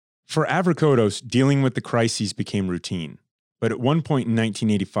For Avrakotos, dealing with the crises became routine. But at one point in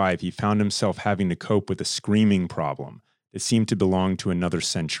 1985, he found himself having to cope with a screaming problem that seemed to belong to another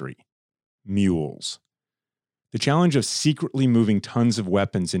century: mules. The challenge of secretly moving tons of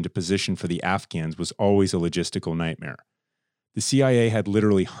weapons into position for the Afghans was always a logistical nightmare. The CIA had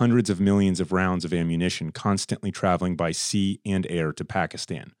literally hundreds of millions of rounds of ammunition constantly traveling by sea and air to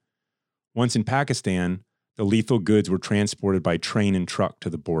Pakistan. Once in Pakistan, the lethal goods were transported by train and truck to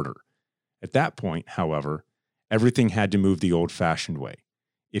the border. At that point, however, everything had to move the old-fashioned way.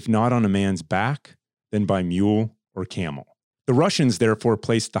 If not on a man's back, then by mule or camel. The Russians therefore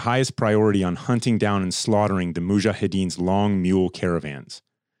placed the highest priority on hunting down and slaughtering the Mujahideen's long mule caravans.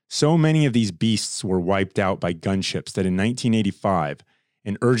 So many of these beasts were wiped out by gunships that in 1985,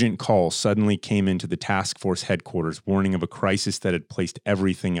 an urgent call suddenly came into the task force headquarters warning of a crisis that had placed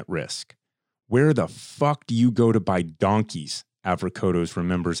everything at risk. "Where the fuck do you go to buy donkeys?" Avrakotos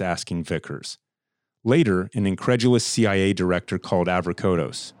remembers asking Vickers. Later, an incredulous CIA director called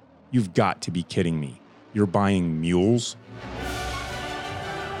Avrakotos. "You've got to be kidding me. You're buying mules?"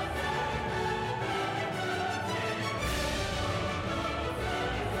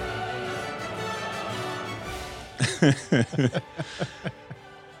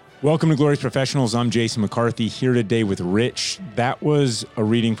 Welcome to Glorious Professionals. I'm Jason McCarthy, here today with Rich. That was a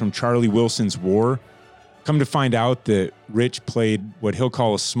reading from Charlie Wilson's War. Come to find out that Rich played what he'll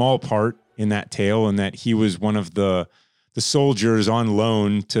call a small part in that tale, and that he was one of the soldiers on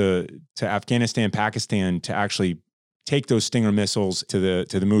loan to Afghanistan, Pakistan, to actually take those Stinger missiles to the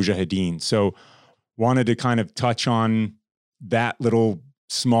Mujahideen. So wanted to kind of touch on that little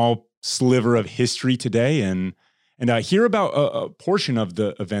small sliver of history today, and hear about a portion of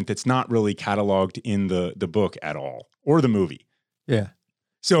the event that's not really cataloged in the book at all, or the movie. Yeah.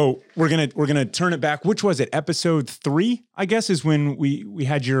 So we're gonna turn it back. Which was it? Episode 3, I guess, is when we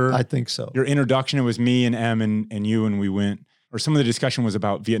had your, I think so, your introduction. It was me and Em and you, and we went, or some of the discussion was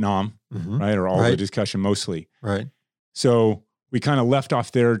about Vietnam, right? Or all the discussion mostly. Right. So we kind of left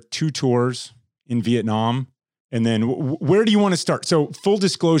off there, 2 tours in Vietnam. And then where do you want to start? So full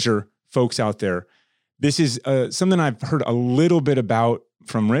disclosure, folks out there, this is something I've heard a little bit about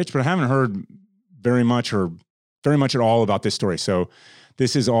from Rich, but I haven't heard very much at all about this story. So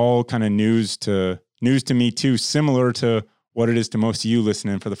this is all kind of news to me too, similar to what it is to most of you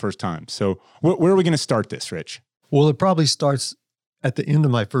listening for the first time. So where are we going to start this, Rich? Well, it probably starts at the end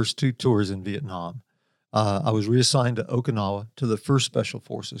of my first 2 tours in Vietnam. I was reassigned to Okinawa to the 1st Special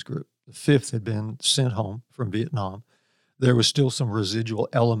Forces Group. The 5th had been sent home from Vietnam. There was still some residual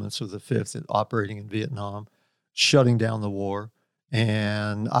elements of the 5th operating in Vietnam, shutting down the war.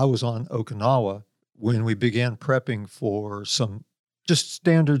 And I was on Okinawa when we began prepping for some just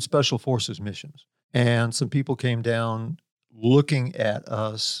standard Special Forces missions. And some people came down looking at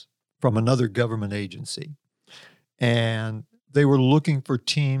us from another government agency. And they were looking for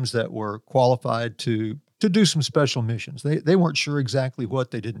teams that were qualified to do some special missions. They weren't sure exactly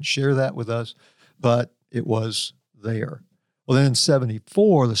what. They didn't share that with us, but it was there. Well, then in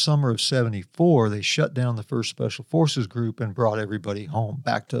 74, the summer of 74, they shut down the 1st Special Forces Group and brought everybody home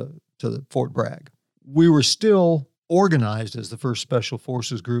back to the Fort Bragg. We were still organized as the 1st Special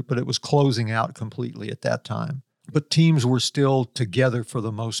Forces Group, but it was closing out completely at that time. But teams were still together for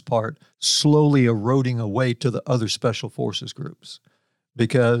the most part, slowly eroding away to the other Special Forces groups.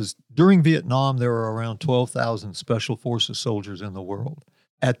 Because during Vietnam, there were around 12,000 Special Forces soldiers in the world.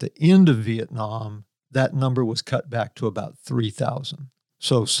 At the end of Vietnam, that number was cut back to about 3,000.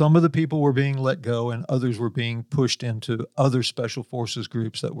 So some of the people were being let go and others were being pushed into other Special Forces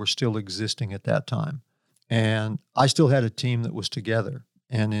groups that were still existing at that time. And I still had a team that was together.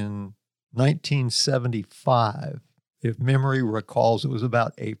 And in 1975, if memory recalls, it was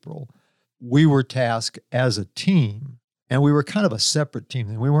about April, we were tasked as a team, and we were kind of a separate team.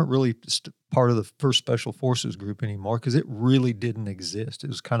 And we weren't really part of the 1st Special Forces Group anymore because it really didn't exist. It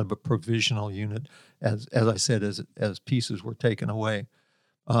was kind of a provisional unit, as I said, as pieces were taken away.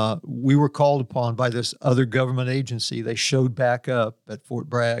 We were called upon by this other government agency. They showed back up at Fort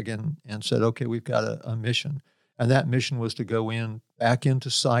Bragg and said, okay, we've got a mission. And that mission was to go back into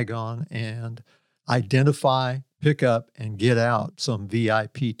Saigon and identify, pick up, and get out some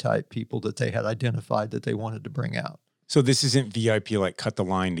VIP type people that they had identified that they wanted to bring out. So this isn't VIP, like cut the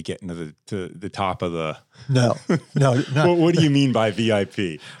line to get into the top of the... No. What do you mean by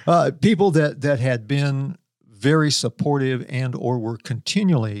VIP? People that had been very supportive and or were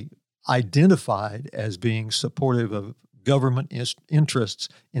continually identified as being supportive of government interests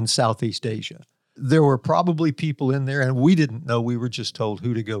in Southeast Asia. There were probably people in there, and we didn't know. We were just told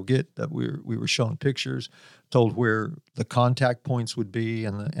who to go get. That we were shown pictures, told where the contact points would be,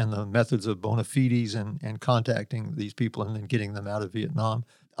 and the methods of bona fides and contacting these people and then getting them out of Vietnam.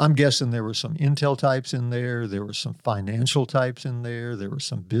 I'm guessing there were some intel types in there. There were some financial types in there. There were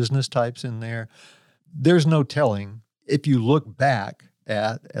some business types in there. There's no telling. If you look back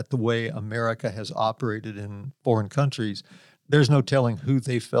at the way America has operated in foreign countries, there's no telling who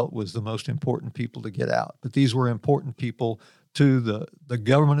they felt was the most important people to get out. But these were important people to the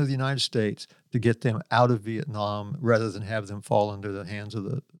government of the United States to get them out of Vietnam rather than have them fall into the hands of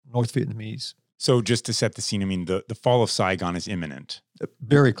the North Vietnamese. So just to set the scene, I mean, the fall of Saigon is imminent.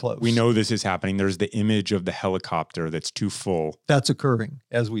 Very close. We know this is happening. There's the image of the helicopter that's too full. That's occurring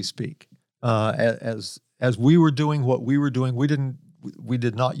as we speak. As we were doing what we were doing, we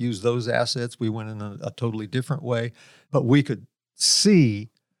did not use those assets. We went in a totally different way, but we could see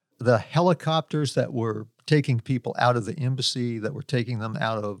the helicopters that were taking people out of the embassy, that were taking them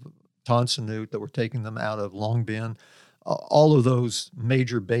out of Tan Son Nhut, that were taking them out of Long Binh, all of those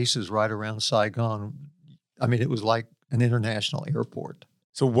major bases right around Saigon. I mean, it was like an international airport.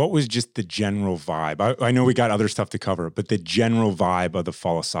 So what was just the general vibe? I know we got other stuff to cover, but the general vibe of the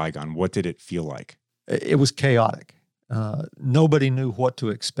fall of Saigon, what did it feel like? It was chaotic. Nobody knew what to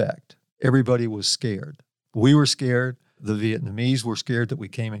expect. Everybody was scared. We were scared. The Vietnamese were scared that we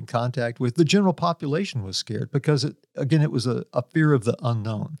came in contact with. The general population was scared because, it was a fear of the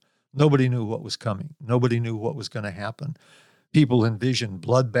unknown. Nobody knew what was coming. Nobody knew what was going to happen. People envisioned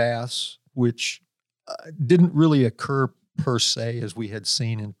bloodbaths, which didn't really occur per se as we had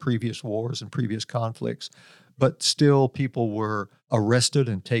seen in previous wars and previous conflicts, but still people were arrested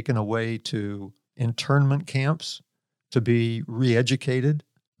and taken away to internment camps to be re-educated,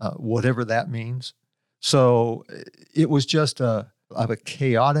 whatever that means. So it was just a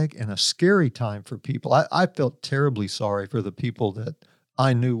chaotic and a scary time for people. I felt terribly sorry for the people that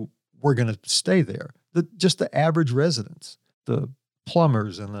I knew were going to stay there. Just the average residents, the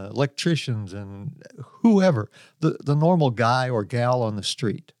plumbers and the electricians and whoever, the normal guy or gal on the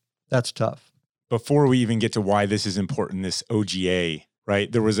street. That's tough. Before we even get to why this is important, this OGA,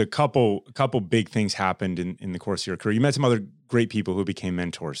 right? There was a couple big things happened in the course of your career. You met some other great people who became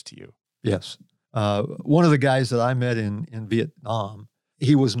mentors to you. Yes. One of the guys that I met in Vietnam,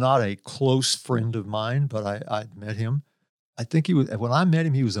 he was not a close friend of mine, but I'd met him. I think when I met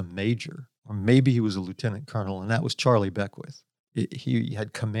him, he was a major, or maybe he was a lieutenant colonel, and that was Charlie Beckwith. He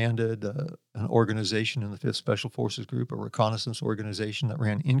had commanded an organization in the 5th Special Forces Group, a reconnaissance organization that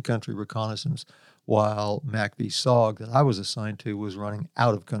ran in-country reconnaissance, while MACV-SOG that I was assigned to was running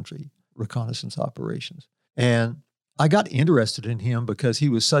out-of-country reconnaissance operations. And I got interested in him because he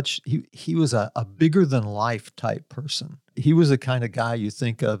was he was a bigger-than-life type person. He was the kind of guy you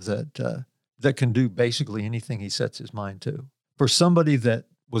think of that can do basically anything he sets his mind to. For somebody that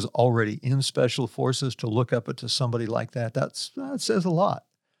was already in Special Forces to look up to somebody like that says a lot.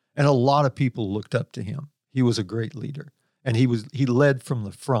 And a lot of people looked up to him. He was a great leader, and he led from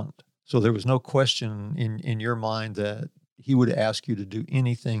the front. So there was no question in your mind that he would ask you to do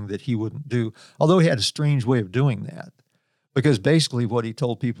anything that he wouldn't do, although he had a strange way of doing that. Because basically what he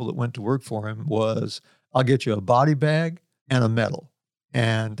told people that went to work for him was, I'll get you a body bag and a medal.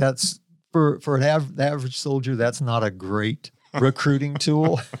 And that's, for the average soldier, that's not a great recruiting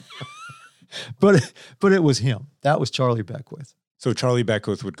tool. But it was him. That was Charlie Beckwith. So Charlie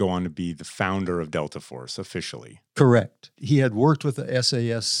Beckwith would go on to be the founder of Delta Force officially. Correct. He had worked with the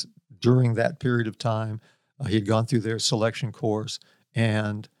SAS during that period of time. He had gone through their selection course,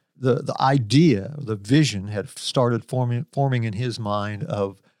 and the idea, the vision had started forming in his mind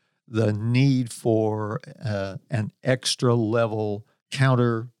of the need for an extra level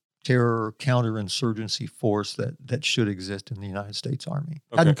counter-terror, counterinsurgency force that should exist in the United States Army.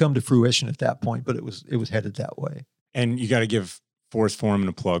 Okay. Hadn't come to fruition at that point, but it was headed that way. And you got to give Forrest Foreman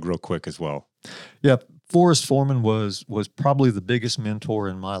a plug real quick as well. Yeah, Forrest Foreman was probably the biggest mentor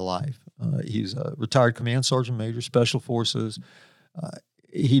in my life. He's a retired Command Sergeant Major, Special Forces.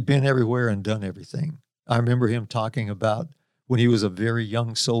 He'd been everywhere and done everything. I remember him talking about when he was a very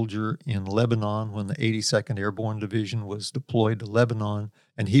young soldier in Lebanon, when the 82nd Airborne Division was deployed to Lebanon,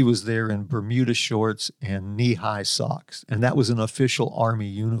 and he was there in Bermuda shorts and knee-high socks. And that was an official Army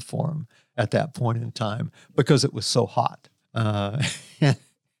uniform at that point in time because it was so hot. And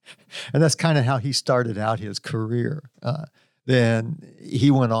that's kind of how he started out his career. Then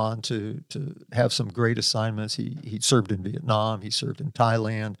he went on to have some great assignments. He served in Vietnam. He served in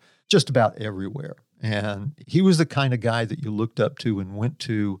Thailand, just about everywhere. And he was the kind of guy that you looked up to and went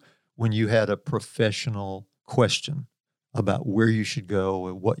to when you had a professional question about where you should go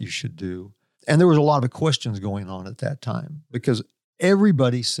and what you should do. And there was a lot of questions going on at that time because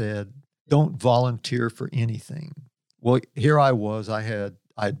everybody said, don't volunteer for anything. Well, here I was. I had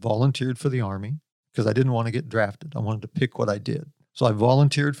volunteered for the Army because I didn't want to get drafted. I wanted to pick what I did. So I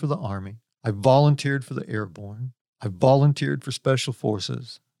volunteered for the Army. I volunteered for the Airborne. I volunteered for Special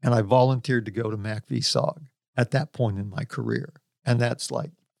Forces. And I volunteered to go to MACV-SOG at that point in my career. And that's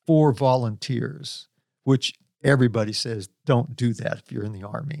like 4 volunteers, which everybody says don't do that if you're in the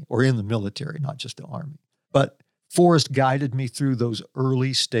Army or in the military, not just the Army. But Forrest guided me through those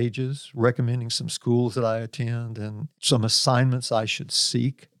early stages, recommending some schools that I attend and some assignments I should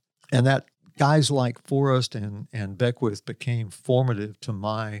seek. And that guys like Forrest and Beckwith became formative to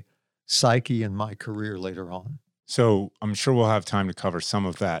my psyche and my career later on. So I'm sure we'll have time to cover some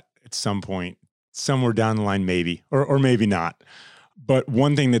of that at some point, somewhere down the line, maybe, or maybe not. But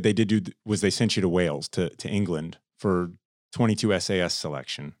one thing that they did do was they sent you to Wales, to England for 22 SAS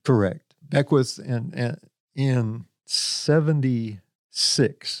selection. Correct. Beckwith in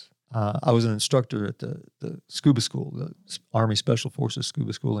 76, I was an instructor at the scuba school, the Army Special Forces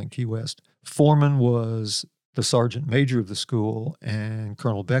Scuba School in Key West. Foreman was the sergeant major of the school, and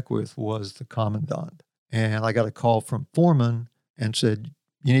Colonel Beckwith was the commandant. And I got a call from Foreman and said,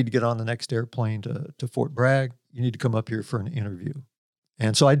 you need to get on the next airplane to Fort Bragg. You need to come up here for an interview.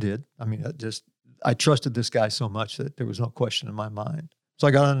 And so I did. I mean, I trusted this guy so much that there was no question in my mind. So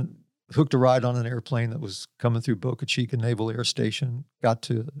I hooked a ride on an airplane that was coming through Boca Chica Naval Air Station, got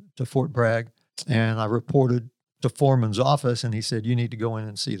to Fort Bragg, and I reported to Foreman's office, and he said, you need to go in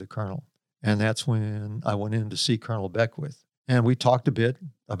and see the colonel. And that's when I went in to see Colonel Beckwith. And we talked a bit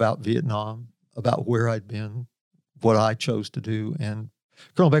about Vietnam, about where I'd been, what I chose to do. And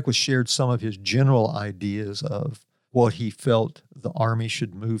Colonel Beckwith shared some of his general ideas of what he felt the Army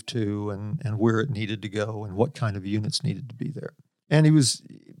should move to and where it needed to go and what kind of units needed to be there. And he was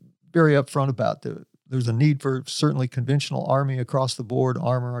very upfront about there's a need for certainly conventional Army across the board,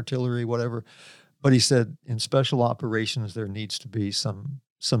 armor, artillery, whatever. But he said in special operations, there needs to be some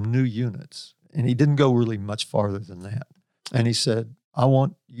new units. And he didn't go really much farther than that. And he said, I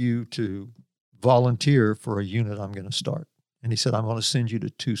want you to volunteer for a unit I'm going to start. And he said, I'm going to send you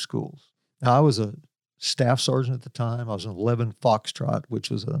to 2 schools. Now, I was a staff sergeant at the time. I was an 11 Foxtrot, which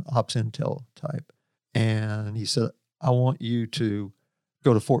was an ops intel type. And he said, I want you to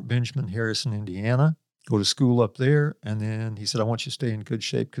go to Fort Benjamin Harrison, Indiana, go to school up there. And then he said, I want you to stay in good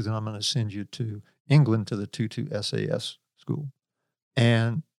shape because then I'm going to send you to England to the 22 SAS school.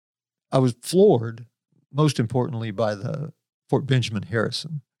 And I was floored, most importantly, by the Fort Benjamin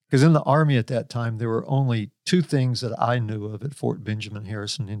Harrison. Because in the Army at that time, there were only 2 things that I knew of at Fort Benjamin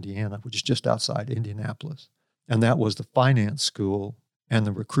Harrison, Indiana, which is just outside Indianapolis. And that was the finance school and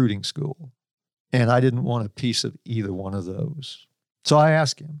the recruiting school. And I didn't want a piece of either one of those. So I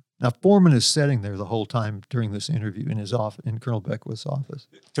asked him. Now, Foreman is sitting there the whole time during this interview in his office, in Colonel Beckwith's office.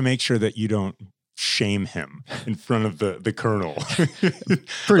 To make sure that you don't shame him in front of the colonel.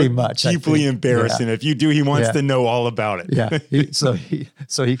 Pretty much. Deeply embarrassing. Yeah. If you do, he wants to know all about it. Yeah.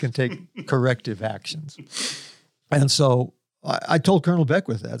 So he can take corrective actions. And so I told Colonel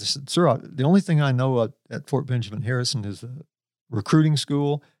Beckwith that. I said, sir, the only thing I know at Fort Benjamin Harrison is the recruiting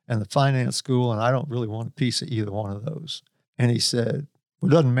school and the finance school, and I don't really want a piece of either one of those. And he said, well,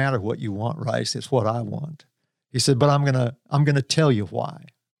 it doesn't matter what you want, Rice. It's what I want. He said, but I'm gonna tell you why.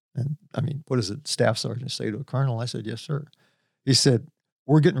 And I mean, what does a staff sergeant say to a colonel? I said, yes, sir. He said,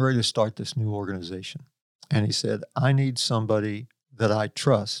 we're getting ready to start this new organization. And he said, I need somebody that I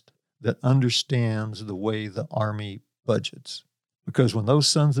trust that understands the way the Army budgets. Because when those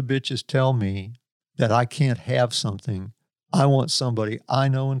sons of bitches tell me that I can't have something, I want somebody I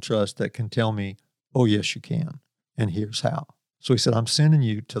know and trust that can tell me, oh, yes, you can. And here's how. So he said, I'm sending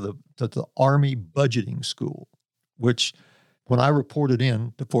you to the Army budgeting school, which when I reported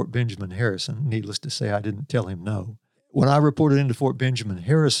in to Fort Benjamin Harrison, needless to say, I didn't tell him no. When I reported into Fort Benjamin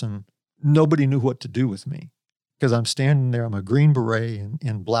Harrison, nobody knew what to do with me because I'm standing there. I'm a Green Beret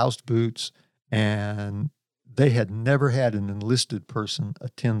in bloused boots, and they had never had an enlisted person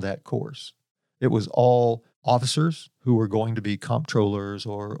attend that course. It was all officers who were going to be comptrollers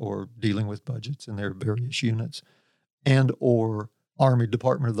or dealing with budgets in their various units, and or Army,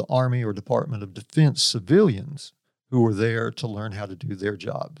 Department of the Army or Department of Defense civilians who were there to learn how to do their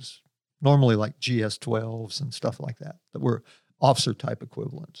jobs, normally like GS-12s and stuff like that were officer-type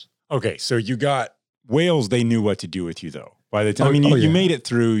equivalents. Okay, so you got Wales. They knew what to do with you, though. By the time you made it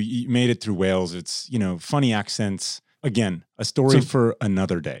through, Wales. It's funny accents. Again, a story for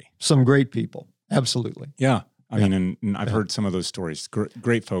another day. Some great people, absolutely. Yeah, I mean, and I've heard some of those stories.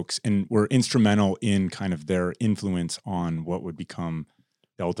 Great folks, and were instrumental in kind of their influence on what would become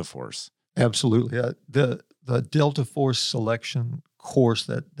Delta Force. Absolutely. The Delta Force selection course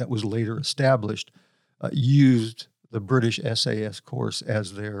that was later established used the British SAS course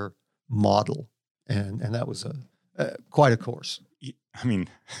as their model, and that was quite a course. I mean,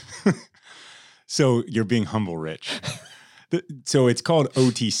 so you're being humble, Rich. So it's called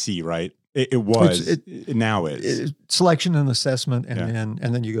OTC, right? It was. It now is selection and assessment, and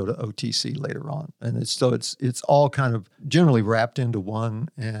then you go to OTC later on, and it's all kind of generally wrapped into one.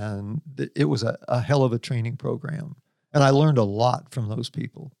 And it was a hell of a training program, and I learned a lot from those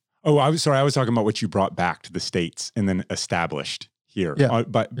people. Oh, I was talking about what you brought back to the States and then established here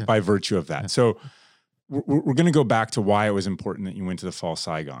by virtue of that. Yeah. So we're going to go back to why it was important that you went to the Fall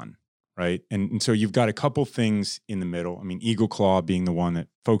Saigon. Right. And so you've got a couple things in the middle. I mean, Eagle Claw being the one that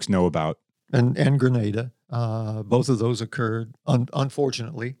folks know about. And Grenada. Both of those occurred,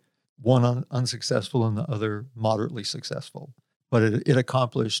 unfortunately, one unsuccessful and the other moderately successful. But it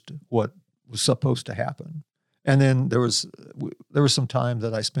accomplished what was supposed to happen. And then there was some time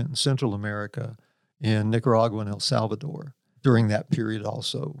that I spent in Central America, in Nicaragua and El Salvador during that period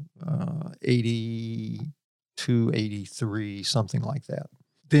also, 82, 83, something like that.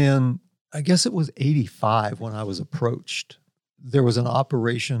 Then I guess it was 85 when I was approached. There was an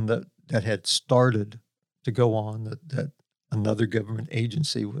operation that had started to go on that another government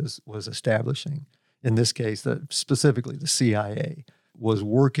agency was establishing. In this case, specifically the CIA was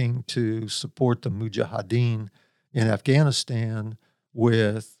working to support the Mujahideen in Afghanistan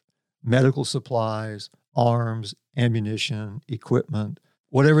with medical supplies, arms, ammunition, equipment,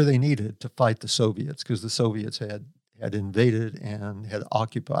 whatever they needed to fight the Soviets, because the Soviets had invaded and had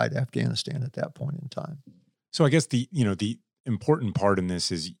occupied Afghanistan at that point in time. So I guess the important part in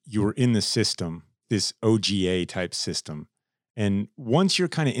this is you were in the system, this OGA type system. And once you're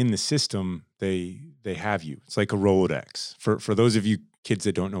kind of in the system, they have you. It's like a Rolodex. For those of you kids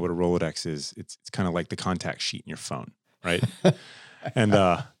that don't know what a Rolodex is, it's kind of like the contact sheet in your phone, right? and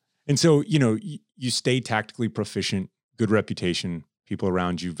so, you stay tactically proficient, good reputation, people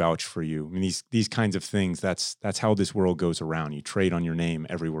around you vouch for you. I mean, these kinds of things, that's how this world goes around. You trade on your name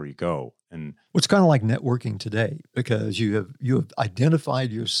everywhere you go. And it's kind of like networking today, because you have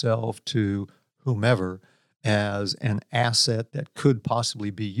identified yourself to whomever as an asset that could possibly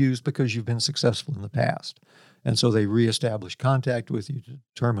be used because you've been successful in the past. And so they reestablish contact with you to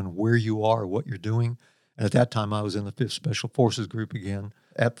determine where you are, what you're doing. And at that time, I was in the 5th Special Forces Group again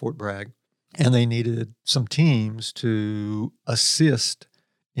at Fort Bragg. And they needed some teams to assist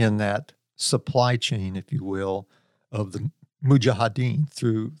in that supply chain, if you will, of the Mujahideen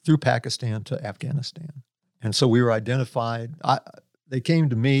through Pakistan to Afghanistan. And so we were identified. They came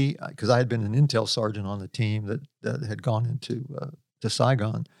to me because I had been an intel sergeant on the team that had gone into to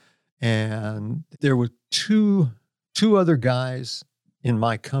Saigon. And there were two other guys in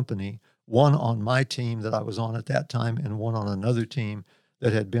my company, one on my team that I was on at that time and one on another team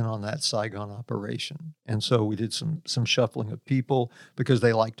that had been on that Saigon operation. And so we did some shuffling of people because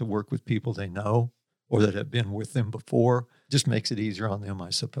they like to work with people they know or that have been with them before. Just makes it easier on them, I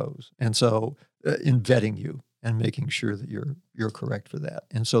suppose. And so in vetting you and making sure that you're correct for that.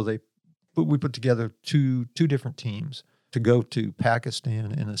 And so we put together two different teams to go to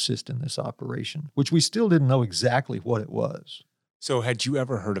Pakistan and assist in this operation, which we still didn't know exactly what it was. So had you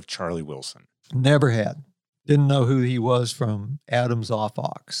ever heard of Charlie Wilson? Never had. Didn't know who he was from Adams off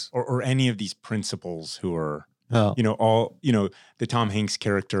Ox. Or any of these principals who are, the Tom Hanks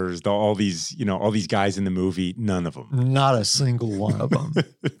characters, all these guys in the movie, none of them. Not a single one of them.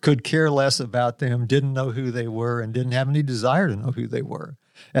 Could care less about them, didn't know who they were, and didn't have any desire to know who they were.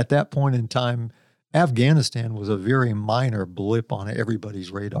 At that point in time, Afghanistan was a very minor blip on everybody's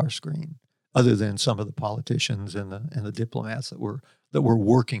radar screen, other than some of the politicians and the diplomats that were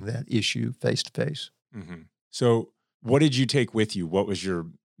working that issue face to face. Mm-hmm. So what did you take with you? What was your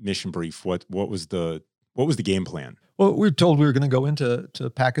mission brief? What was the game plan? Well, we were told we were going to go into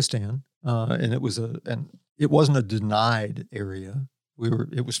Pakistan, and it wasn't a denied area.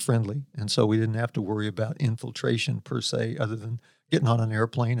 It was friendly, and so we didn't have to worry about infiltration per se, other than getting on an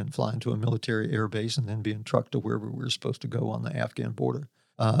airplane and flying to a military air base and then being trucked to wherever we were supposed to go on the Afghan border.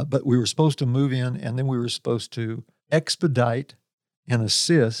 But we were supposed to move in, and then we were supposed to expedite and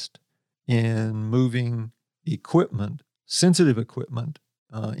assist in moving equipment, sensitive equipment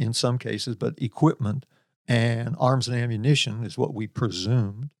in some cases, but equipment and arms and ammunition is what we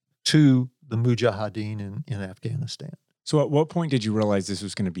presumed, to the Mujahideen in Afghanistan. So at what point did you realize this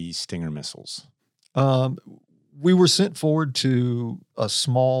was going to be Stinger missiles? We were sent forward to a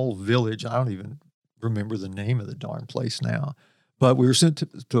small village. I don't even remember the name of the darn place now, but we were sent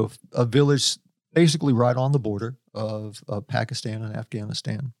to a village basically right on the border of Pakistan and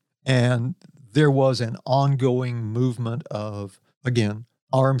Afghanistan. And there was an ongoing movement of, again,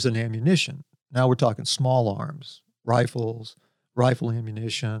 arms and ammunition. Now we're talking small arms, rifles, rifle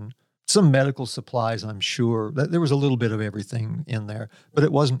ammunition, some medical supplies, I'm sure. There was a little bit of everything in there, but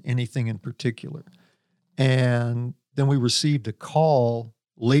it wasn't anything in particular. And then we received a call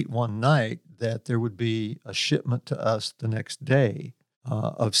late one night that there would be a shipment to us the next day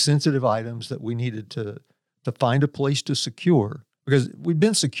of sensitive items that we needed to find a place to secure, because we'd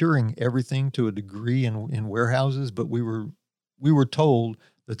been securing everything to a degree in warehouses, but we were told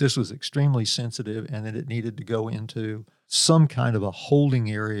that this was extremely sensitive and that it needed to go into some kind of a holding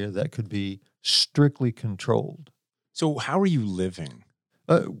area that could be strictly controlled. So how are you living?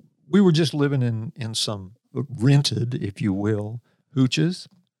 We were just living in some rented, if you will, hooches.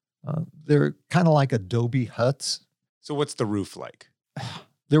 They're kind of like adobe huts. So what's the roof like?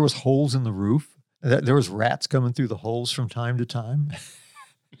 There was holes in the roof. There was rats coming through the holes from time to time.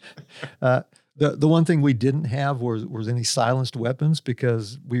 The one thing we didn't have was any silenced weapons,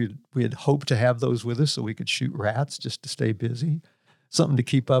 because we had hoped to have those with us so we could shoot rats just to stay busy, something to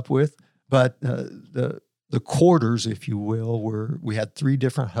keep up with. But the quarters, if you will, we had 3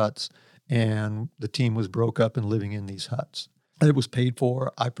 different huts, and the team was broke up and living in these huts. And it was paid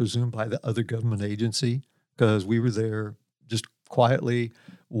for, I presume, by the other government agency, because we were there just quietly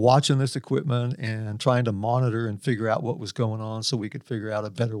watching this equipment and trying to monitor and figure out what was going on so we could figure out a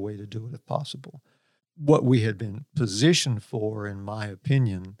better way to do it if possible. What we had been positioned for, in my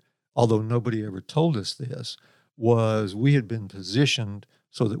opinion, although nobody ever told us this, was we had been positioned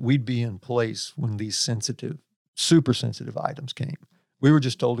so that we'd be in place when these sensitive, super sensitive items came. We were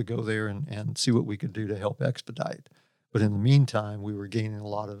just told to go there and see what we could do to help expedite. But in the meantime, we were gaining a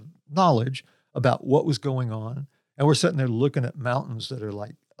lot of knowledge about what was going on. And we're sitting there looking at mountains that are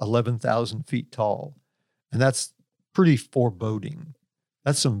like 11,000 feet tall. And that's pretty foreboding.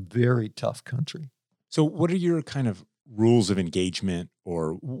 That's some very tough country. So what are your kind of rules of engagement,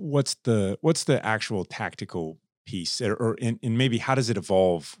 or what's the actual tactical piece, or maybe how does it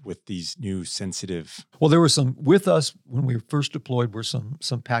evolve with these new sensitive? Well, there were some with us when we were first deployed were some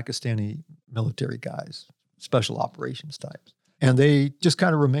Pakistani military guys, special operations types. And they just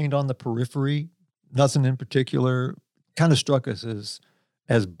kind of remained on the periphery, nothing in particular, kind of struck us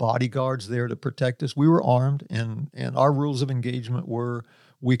as bodyguards there to protect us. We were armed, and our rules of engagement were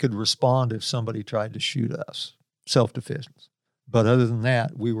we could respond if somebody tried to shoot us, self-defense. But other than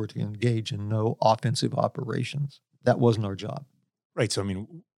that, we were to engage in no offensive operations. That wasn't our job. Right. So, I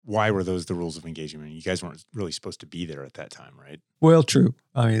mean, why were those the rules of engagement? I mean, you guys weren't really supposed to be there at that time, right? Well, true.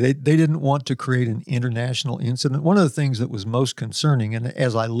 I mean, they didn't want to create an international incident. One of the things that was most concerning, and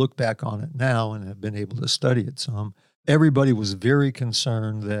as I look back on it now and have been able to study it some, everybody was very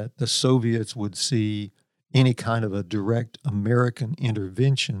concerned that the Soviets would see any kind of a direct American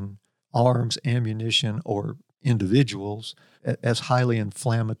intervention, arms, ammunition, or individuals, as highly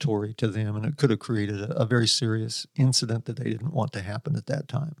inflammatory to them, and it could have created a very serious incident that they didn't want to happen at that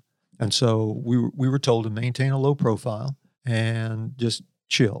time. And so we were told to maintain a low profile and just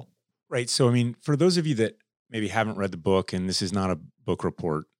chill. Right. So, I mean, for those of you that maybe haven't read the book, and this is not a book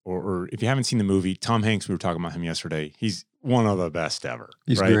report, or if you haven't seen the movie, Tom Hanks, we were talking about him yesterday. He's one of the best ever.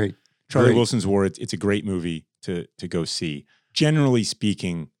 He's right? great. Charlie Wilson's War, it's a great movie to go see. Generally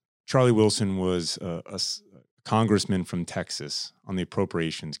speaking, Charlie Wilson was a congressman from Texas on the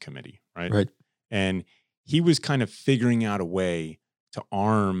Appropriations Committee, right? Right. And he was kind of figuring out a way to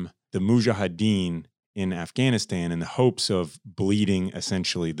arm the Mujahideen in Afghanistan in the hopes of bleeding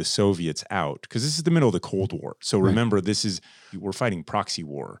essentially the Soviets out, because this is the middle of the Cold War. So remember, we're fighting proxy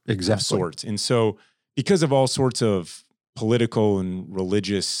war of sorts. And so because of all sorts of political and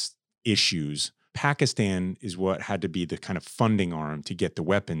religious issues, Pakistan is what had to be the kind of funding arm to get the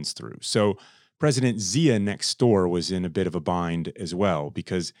weapons through. So President Zia next door was in a bit of a bind as well,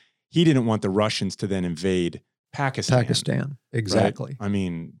 because he didn't want the Russians to then invade Pakistan. Exactly. Right? I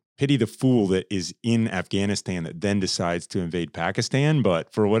mean, pity the fool that is in Afghanistan that then decides to invade Pakistan.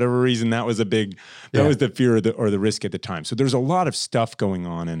 But for whatever reason, that was was the fear or the risk at the time. So there's a lot of stuff going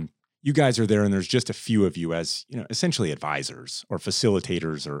on, and you guys are there, and there's just a few of you as, essentially advisors or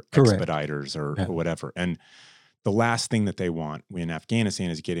facilitators or expediters or whatever. And the last thing that they want in Afghanistan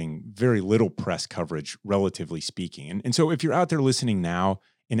is getting very little press coverage, relatively speaking. And so if you're out there listening now,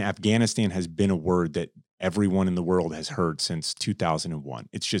 in Afghanistan has been a word that everyone in the world has heard since 2001.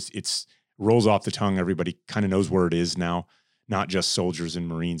 It's rolls off the tongue. Everybody kind of knows where it is now, not just soldiers and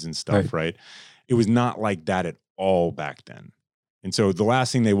Marines and stuff, right? It was not like that at all back then. And so the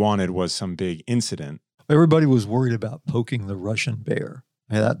last thing they wanted was some big incident. Everybody was worried about poking the Russian bear.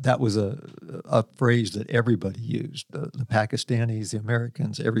 That was a phrase that everybody used, the Pakistanis, the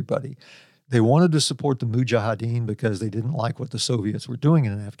Americans, everybody. They wanted to support the Mujahideen because they didn't like what the Soviets were doing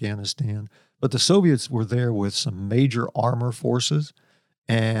in Afghanistan. But the Soviets were there with some major armor forces,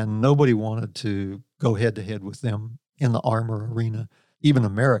 and nobody wanted to go head-to-head with them in the armor arena. Even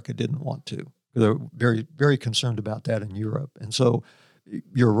America didn't want to. They were very, very concerned about that in Europe. And so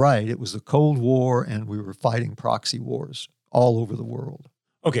you're right, it was the Cold War, and we were fighting proxy wars all over the world.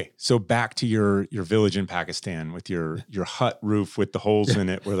 Okay, so back to your village in Pakistan with your hut roof with the holes in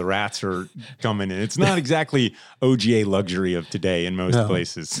it where the rats are coming in. It's not exactly OGA luxury of today in most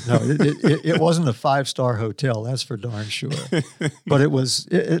places. No, it wasn't a 5-star hotel, that's for darn sure. But at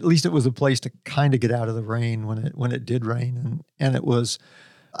least it was a place to kind of get out of the rain when it did rain, and it was.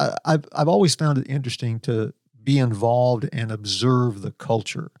 I've always found it interesting to be involved and observe the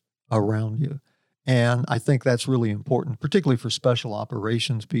culture around you. And I think that's really important, particularly for special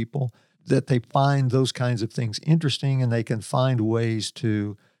operations people, that they find those kinds of things interesting and they can find ways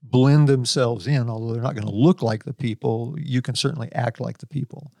to blend themselves in. Although they're not going to look like the people, you can certainly act like the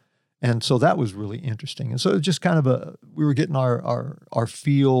people. And so that was really interesting. And so it's just kind of we were getting our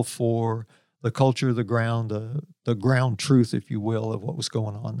feel for the culture, the ground truth, if you will, of what was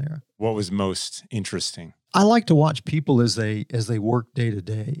going on there. What was most interesting? I like to watch people as they work day to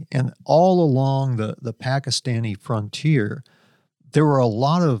day. And all along the Pakistani frontier, there were a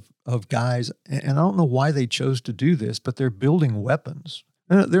lot of guys, and I don't know why they chose to do this, but they're building weapons.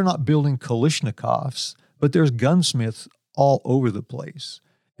 They're not building Kalashnikovs, but there's gunsmiths all over the place.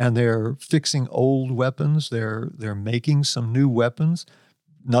 And they're fixing old weapons. They're making some new weapons.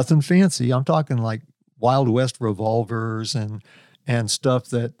 Nothing fancy. I'm talking like Wild West revolvers and stuff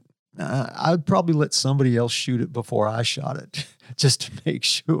that I'd probably let somebody else shoot it before I shot it, just to make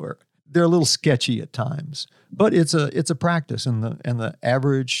sure. They're a little sketchy at times, but it's a practice. And the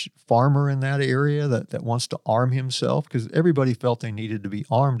average farmer in that area that wants to arm himself, because everybody felt they needed to be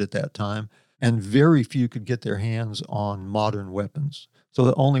armed at that time, and very few could get their hands on modern weapons. So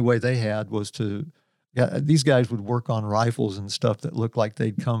the only way they had was these guys would work on rifles and stuff that looked like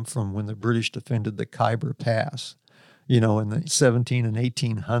they'd come from when the British defended the Khyber Pass, in the 17 and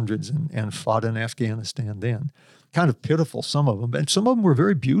 1800s and fought in Afghanistan then. Kind of pitiful, some of them, and some of them were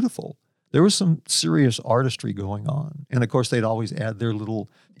very beautiful. There was some serious artistry going on. And of course, they'd always add their little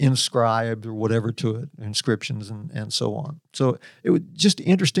inscribed or whatever to it, inscriptions and so on. So it was just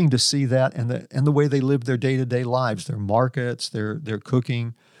interesting to see that and the way they lived their day-to-day lives, their markets, their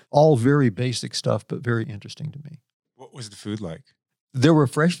cooking. All very basic stuff, but very interesting to me. What was the food like? There were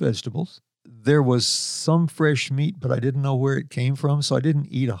fresh vegetables. There was some fresh meat, but I didn't know where it came from, so I didn't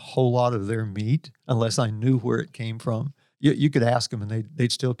eat a whole lot of their meat unless I knew where it came from. You could ask them, and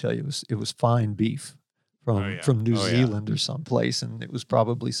they'd still tell you it was fine beef from New Zealand or someplace, and it was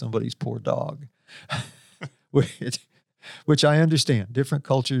probably somebody's poor dog, which I understand. Different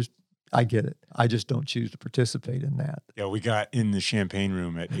cultures. I get it. I just don't choose to participate in that. Yeah, we got in the champagne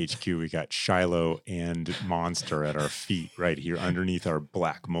room at HQ, we got Shiloh and Monster at our feet right here underneath our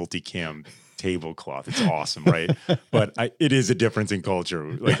black multicam tablecloth. It's awesome, right? But it is a difference in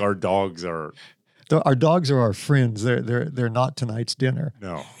culture. Like our dogs are our friends. They're not tonight's dinner.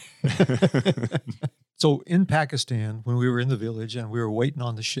 No. So in Pakistan, when we were in the village and we were waiting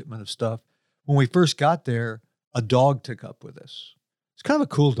on the shipment of stuff, when we first got there, a dog took up with us. It's kind of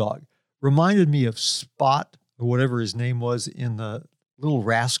a cool dog. Reminded me of Spot, or whatever his name was, in the Little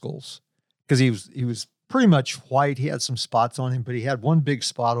Rascals, because he was pretty much white. He had some spots on him, but he had one big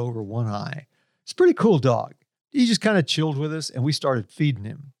spot over one eye. It's a pretty cool dog. He just kind of chilled with us, and we started feeding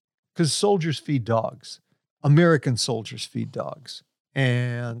him, because soldiers feed dogs. American soldiers feed dogs.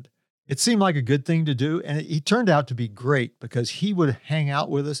 And it seemed like a good thing to do, and he turned out to be great, because he would hang out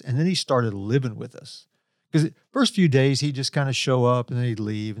with us, and then he started living with us. Because the first few days, he'd just kind of show up and then he'd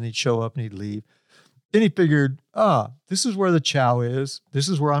leave, and he'd show up and he'd leave. Then he figured, this is where the chow is. This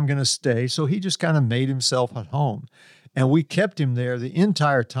is where I'm going to stay. So he just kind of made himself at home. And we kept him there the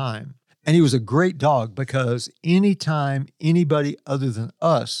entire time. And he was a great dog, because anytime anybody other than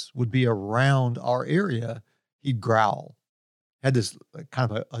us would be around our area, he'd growl. Had this kind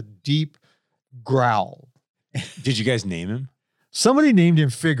of a deep growl. Did you guys name him? Somebody named him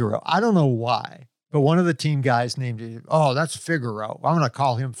Figaro. I don't know why. But one of the team guys named it, that's Figaro. I'm going to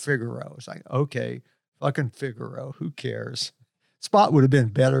call him Figaro. It's like, okay, fucking Figaro. Who cares? Spot would have been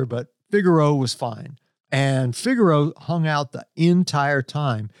better, but Figaro was fine. And Figaro hung out the entire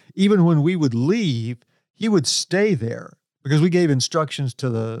time. Even when we would leave, he would stay there, because we gave instructions to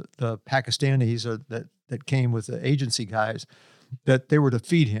the Pakistanis that came with the agency guys that they were to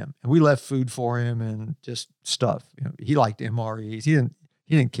feed him. And we left food for him and just stuff. He liked MREs. He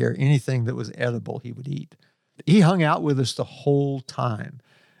He didn't care. Anything that was edible, he would eat. He hung out with us the whole time.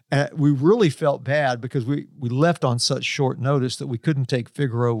 And we really felt bad because we left on such short notice that we couldn't take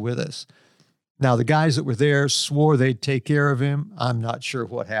Figaro with us. Now, the guys that were there swore they'd take care of him. I'm not sure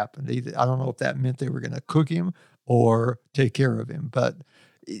what happened. I don't know if that meant they were going to cook him or take care of him, but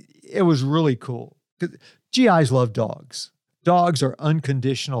it was really cool. GIs love dogs. Dogs are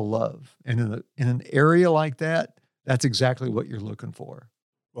unconditional love. And in an area like that, that's exactly what you're looking for.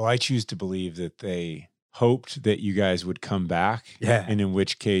 Well, I choose to believe that they hoped that you guys would come back. Yeah. And in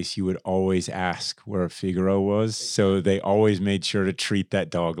which case you would always ask where Figaro was. So they always made sure to treat that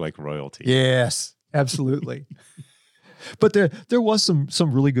dog like royalty. Yes, absolutely. But there was some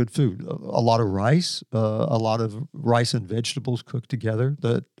really good food. A lot of rice, a lot of rice and vegetables cooked together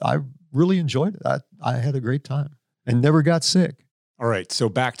that I really enjoyed it. I had a great time and never got sick. All right. So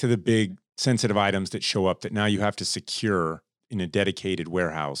back to the big sensitive items that show up that now you have to secure in a dedicated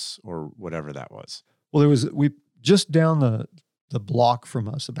warehouse or whatever that was. Well, we just down the block from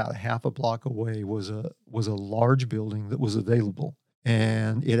us, about a half a block away, was a large building that was available,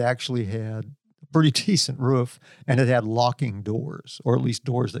 and it actually had a pretty decent roof, and it had locking doors, or at least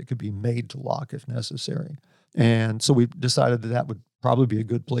doors that could be made to lock if necessary. And so we decided that would probably be a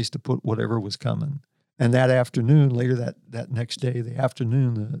good place to put whatever was coming. And that afternoon, later that next day, the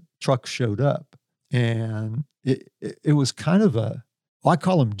afternoon, the truck showed up, and it was kind of I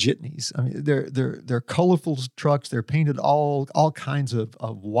call them jitneys. I mean, they're colorful trucks. They're painted all kinds of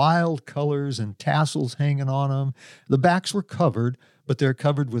wild colors and tassels hanging on them. The backs were covered, but they're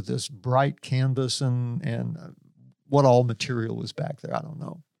covered with this bright canvas and what all material was back there, I don't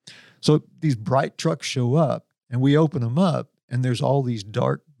know. So these bright trucks show up, and we open them up, and there's all these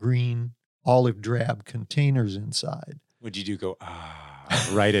dark green, olive drab containers inside. What'd you do? Go,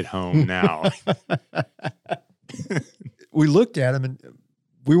 right at home now. We looked at them and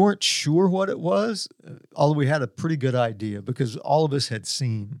we weren't sure what it was, although we had a pretty good idea because all of us had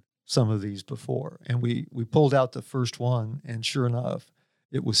seen some of these before. And we pulled out the first one, and sure enough,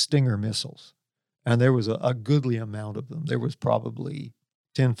 it was Stinger missiles. And there was a goodly amount of them. There was probably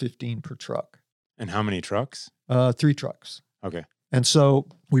 10, 15 per truck. And how many trucks? 3 trucks. Okay. And so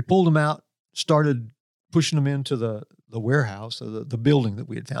we pulled them out, started pushing them into the warehouse, the building that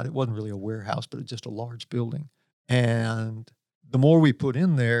we had found. It wasn't really a warehouse, but it's just a large building. And the more we put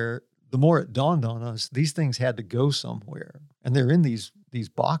in there, the more it dawned on us, these things had to go somewhere. And they're in these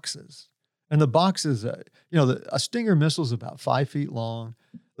boxes. And the boxes, a Stinger missile is about 5 feet long.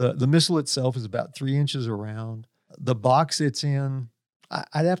 The missile itself is about 3 inches around. The box it's in,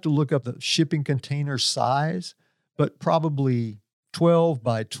 I'd have to look up the shipping container size, but probably 12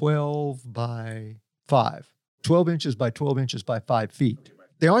 by 12 by 5. 12 inches by 12 inches by 5 feet.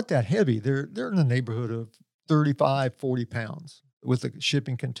 They aren't that heavy. They're in the neighborhood of 35, 40 pounds with a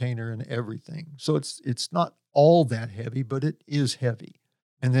shipping container and everything. So it's not all that heavy, but it is heavy.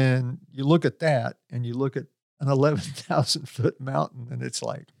 And then you look at that and you look at an 11,000 foot mountain and it's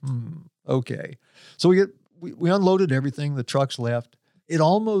like, okay. So we unloaded everything. The trucks left. It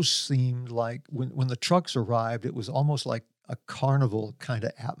almost seemed like when the trucks arrived, it was almost like a carnival kind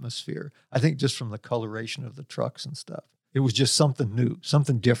of atmosphere. I think just from the coloration of the trucks and stuff. It was just something new,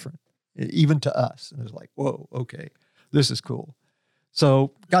 something different, even to us. And it was like, whoa, okay, this is cool.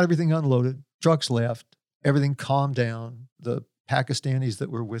 So got everything unloaded, trucks left, everything calmed down. The Pakistanis that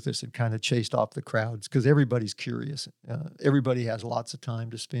were with us had kind of chased off the crowds because everybody's curious. Everybody has lots of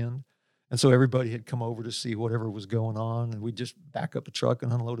time to spend. And so everybody had come over to see whatever was going on. And we'd just back up a truck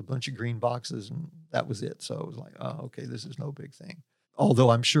and unload a bunch of green boxes. And that was it. So it was like, oh, okay, this is no big thing.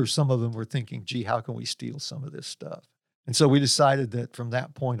 Although I'm sure some of them were thinking, gee, how can we steal some of this stuff? And so we decided that from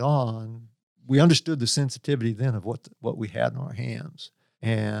that point on, we understood the sensitivity then of what we had in our hands.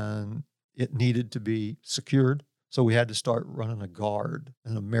 And it needed to be secured. So we had to start running a guard,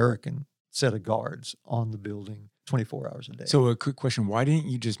 an American set of guards on the building 24 hours a day. So a quick question, why didn't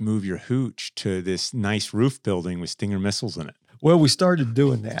you just move your hooch to this nice roof building with Stinger missiles in it? Well, we started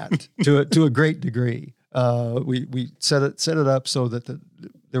doing that to a great degree. We set it up so that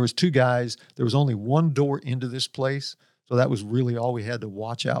there was 2 guys. There was only one door into this place. So that was really all we had to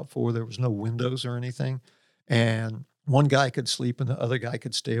watch out for. There was no windows or anything. And one guy could sleep and the other guy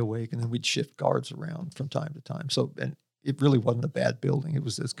could stay awake. And then we'd shift guards around from time to time. So, and it really wasn't a bad building. It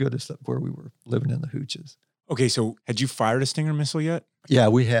was as good as where we were living in the hooches. Okay, so had you fired a Stinger missile yet? Yeah,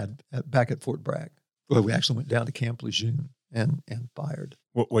 we had back at Fort Bragg. Well, we actually went down to Camp Lejeune and fired.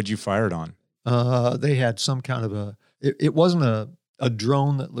 What'd you fire it on? They had some kind of it wasn't a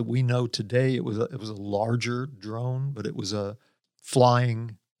drone that we know today. It was a larger drone, but it was a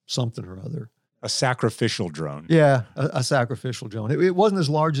flying something or other. A sacrificial drone. Yeah, a sacrificial drone. It wasn't as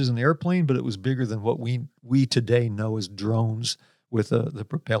large as an airplane, but it was bigger than what we today know as drones with the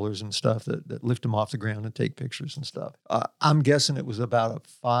propellers and stuff that lift them off the ground and take pictures and stuff. I'm guessing it was about a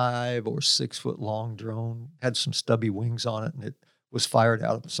 5 or 6 foot long drone, had some stubby wings on it, and it was fired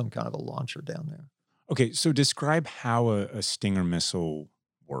out of some kind of a launcher down there. Okay, so describe how a Stinger missile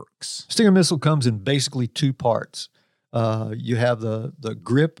works. Stinger missile comes in basically 2 parts. You have the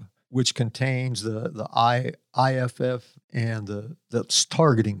grip, which contains the IFF and the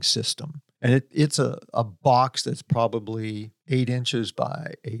targeting system. And it's a box that's probably 8 inches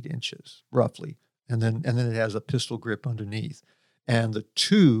by 8 inches, roughly. And then it has a pistol grip underneath. And the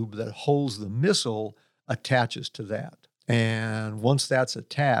tube that holds the missile attaches to that. And once that's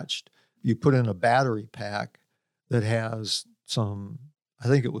attached, you put in a battery pack that has some, I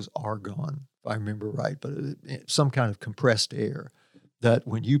think it was argon, if I remember right, but some kind of compressed air that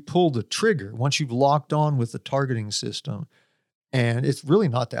when you pull the trigger, once you've locked on with the targeting system, and it's really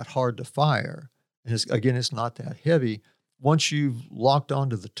not that hard to fire, and it's not that heavy. Once you've locked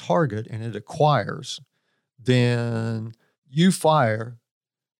onto the target and it acquires, then you fire,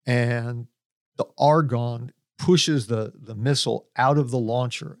 and the argon pushes the missile out of the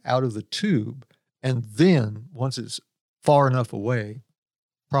launcher, out of the tube, and then once it's far enough away,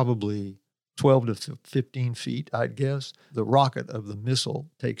 probably 12 to 15 feet, I'd guess, the rocket of the missile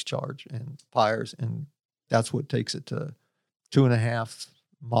takes charge and fires, and that's what takes it to 2.5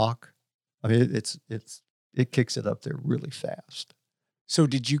 Mach. I mean, it kicks it up there really fast. So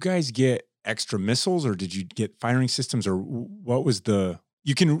did you guys get extra missiles, or did you get firing systems, or what was because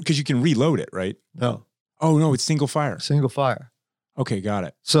you can reload it, right? No. Oh, no, it's single fire. Single fire. Okay, got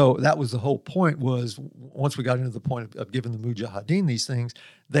it. So that was the whole point, was once we got into the point of giving the Mujahideen these things,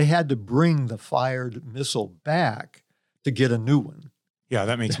 they had to bring the fired missile back to get a new one. Yeah,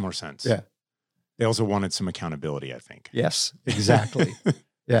 that makes more sense. Yeah. They also wanted some accountability, I think. Yes, exactly.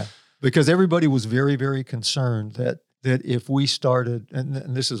 Yeah, because everybody was very, very concerned that if we started,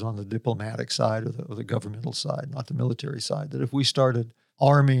 and this is on the diplomatic side or the governmental side, not the military side, that if we started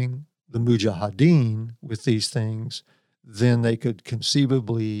arming the Mujahideen with these things, then they could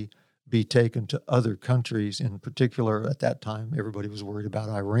conceivably be taken to other countries. In particular, at that time, everybody was worried about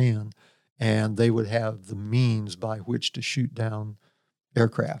Iran, and they would have the means by which to shoot down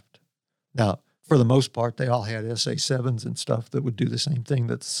aircraft. Now, for the most part, they all had SA-7s and stuff that would do the same thing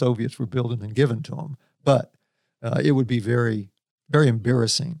that the Soviets were building and giving to them. But it would be very, very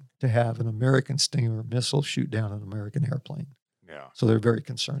embarrassing to have an American Stinger missile shoot down an American airplane. Yeah. So they're very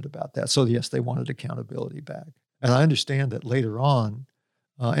concerned about that. So yes, they wanted accountability back. And I understand that later on,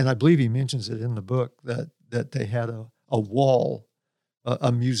 and I believe he mentions it in the book, that they had a wall,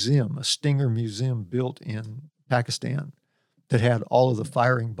 a museum, a Stinger museum built in Pakistan that had all of the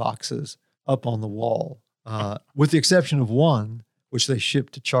firing boxes up on the wall, with the exception of one, which they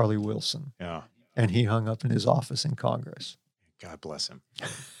shipped to Charlie Wilson. Yeah. And he hung up in his office in Congress. God bless him.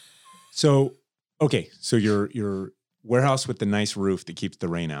 So, okay, so your warehouse with the nice roof that keeps the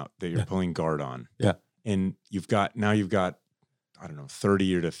rain out that you're pulling guard on. Yeah. And you've got, I don't know,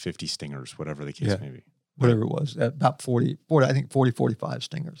 30 to 50 Stingers, whatever the case may be. Whatever it was, about 40, I think 40, 45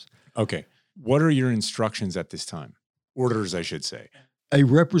 Stingers. Okay. What are your instructions at this time? Orders, I should say. A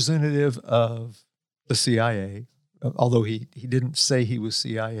representative of the CIA, although he didn't say he was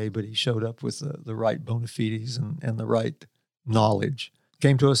CIA, but he showed up with the right bona fides and the right knowledge,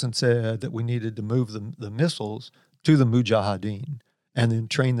 came to us and said that we needed to move the missiles to the Mujahideen and then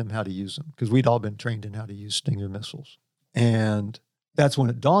train them how to use them, because we'd all been trained in how to use Stinger missiles. And that's when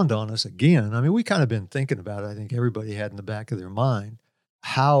it dawned on us again. I mean, we kind of been thinking about it. I think everybody had in the back of their mind,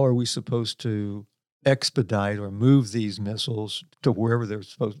 how are we supposed to expedite or move these missiles to wherever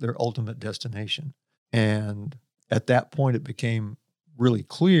their ultimate destination? And at that point, it became really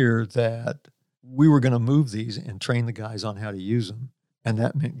clear that we were going to move these and train the guys on how to use them. And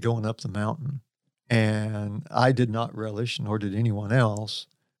that meant going up the mountain. And I did not relish, nor did anyone else,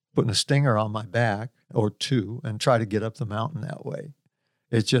 putting a Stinger on my back or two and try to get up the mountain that way.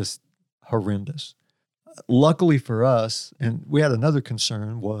 It's just horrendous. Luckily for us, and we had another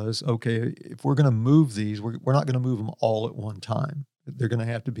concern, was, okay, if we're going to move these, we're not going to move them all at one time. They're going to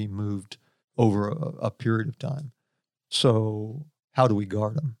have to be moved over a period of time. So how do we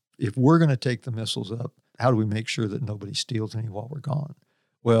guard them? If we're going to take the missiles up, how do we make sure that nobody steals any while we're gone?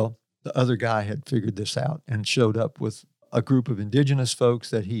 Well, the other guy had figured this out and showed up with a group of indigenous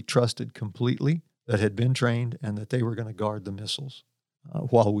folks that he trusted completely, that had been trained, and that they were going to guard the missiles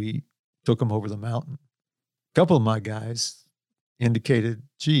while we took them over the mountain. A couple of my guys indicated,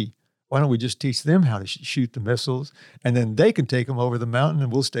 gee, why don't we just teach them how to shoot the missiles, and then they can take them over the mountain, and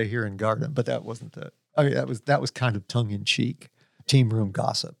we'll stay here and guard them. But that wasn't that was kind of tongue in cheek, team room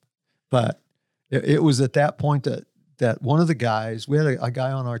gossip. But it was at that point that one of the guys, we had a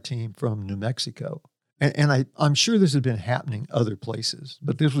guy on our team from New Mexico, and I'm sure this had been happening other places,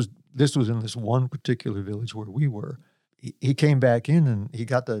 but this was in this one particular village where we were. He came back in and he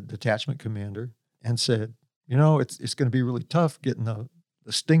got the detachment commander and said, it's going to be really tough getting the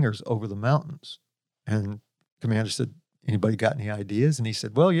Stingers over the mountains. And commander said, anybody got any ideas? And he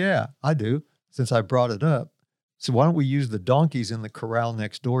said, well, yeah, I do, since I brought it up. So why don't we use the donkeys in the corral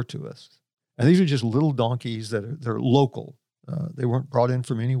next door to us? And these are just little donkeys they're local. They weren't brought in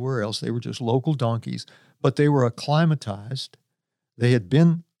from anywhere else. They were just local donkeys, but they were acclimatized. They had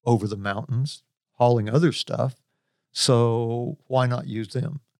been over the mountains hauling other stuff. So why not use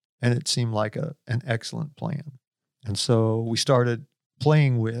them? And it seemed like an excellent plan. And so we started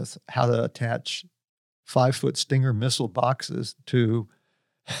playing with how to attach 5-foot Stinger missile boxes to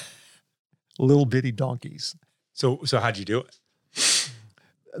little bitty donkeys. So how'd you do it?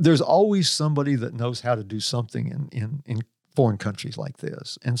 There's always somebody that knows how to do something in foreign countries like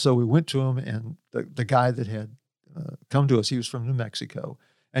this. And so we went to him, and the guy that had come to us, he was from New Mexico,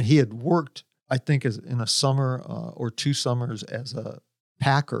 and he had worked, I think, as in a summer or 2 summers as a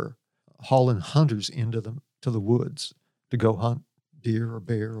packer, hauling hunters into the woods to go hunt deer or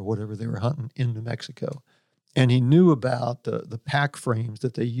bear or whatever they were hunting in New Mexico. And he knew about the pack frames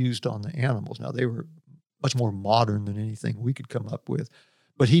that they used on the animals. Now, they were much more modern than anything we could come up with.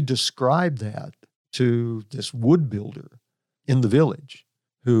 But he described that to this wood builder in the village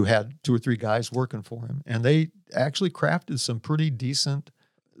who had 2 or 3 guys working for him. And they actually crafted some pretty decent,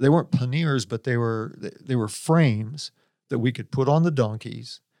 they weren't panniers, but they were frames that we could put on the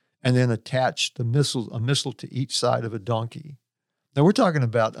donkeys and then attach a missile to each side of a donkey. Now, we're talking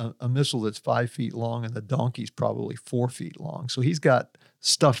about a missile that's 5 feet long, and the donkey's probably 4 feet long. So he's got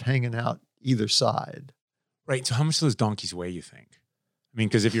stuff hanging out either side. Right. So how much do those donkeys weigh, you think? I mean,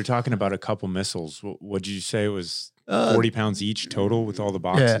 because if you're talking about a couple missiles, what did you say it was 40 pounds each total with all the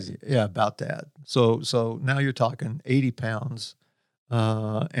boxes? Yeah, about that. So now you're talking 80 pounds,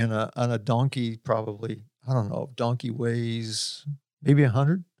 and a donkey probably, I don't know, donkey weighs maybe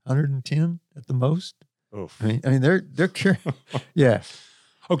 100, 110 at the most. Oof. I mean they're carrying, yeah.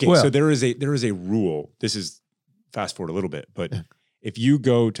 Okay, well, so there is a rule. This is fast forward a little bit, but if you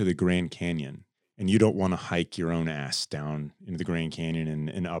go to the Grand Canyon and you don't want to hike your own ass down into the Grand Canyon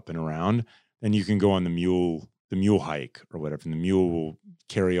and up and around, then you can go on the mule hike or whatever, and the mule will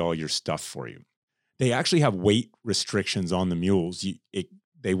carry all your stuff for you. They actually have weight restrictions on the mules.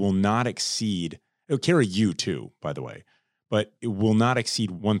 They will not exceed, it'll carry you too, by the way, but it will not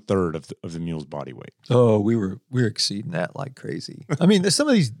exceed 1/3 of the mule's body weight. Oh, we're exceeding that like crazy. I mean, some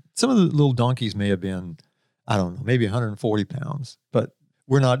of the little donkeys may have been, I don't know, maybe 140 pounds, but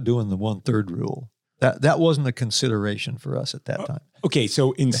we're not doing the 1/3 rule. That wasn't a consideration for us at that time. Okay,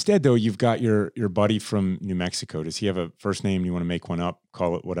 so instead though, you've got your buddy from New Mexico. Does he have a first name? You want to make one up?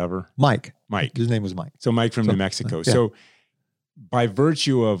 Call it whatever. Mike. Mike. His name was Mike. So Mike from New Mexico. Yeah. So by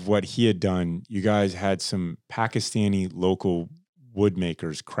virtue of what he had done, you guys had some Pakistani local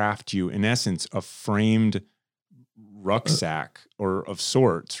woodmakers craft you, in essence, a framed rucksack or of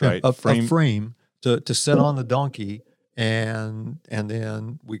sorts, right? A frame to set on the donkey, and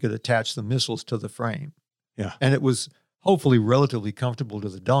then we could attach the missiles to the frame. Yeah. And it was hopefully relatively comfortable to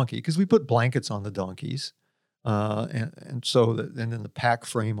the donkey because we put blankets on the donkeys. And then the pack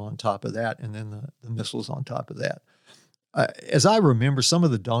frame on top of that, and then the missiles on top of that. As I remember, some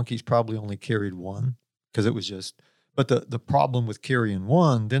of the donkeys probably only carried one because it was just, but the problem with carrying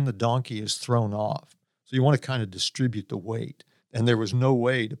one, then the donkey is thrown off. So you want to kind of distribute the weight. And there was no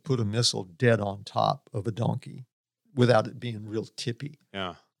way to put a missile dead on top of a donkey without it being real tippy.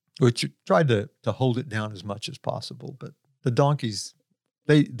 Yeah. Which tried to hold it down as much as possible. But the donkeys,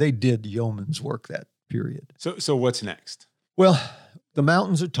 they did yeoman's work that period. So what's next? Well, the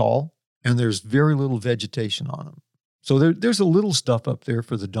mountains are tall and there's very little vegetation on them. So there's a little stuff up there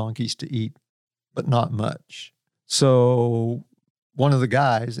for the donkeys to eat, but not much. So one of the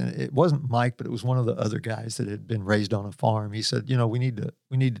guys, and it wasn't Mike, but it was one of the other guys that had been raised on a farm. He said, we need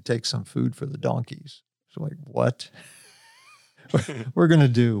to take some food for the donkeys. So like, what? We're going to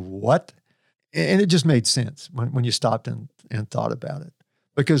do what? And it just made sense when you stopped and thought about it.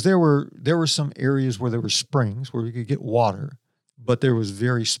 Because there were some areas where there were springs where we could get water, but there was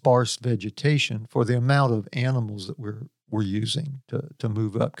very sparse vegetation for the amount of animals that we're using to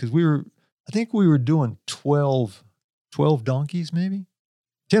move up. Because I think we were doing 12 donkeys, maybe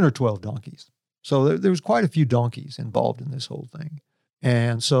 10 or 12 donkeys. So there was quite a few donkeys involved in this whole thing.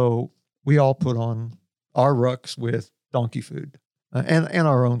 And so we all put on our rucks with donkey food and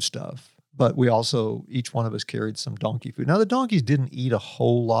our own stuff. But we also, each one of us carried some donkey food. Now, the donkeys didn't eat a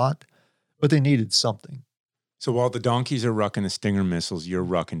whole lot, but they needed something. So while the donkeys are rucking the Stinger missiles, you're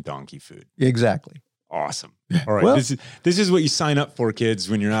rucking donkey food. Exactly. Awesome. All right. Well, this is what you sign up for, kids,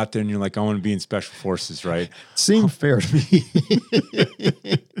 when you're out there and you're like, I want to be in special forces, right? Seemed fair to me.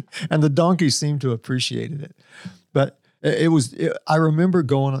 And the donkeys seemed to appreciate it. But I remember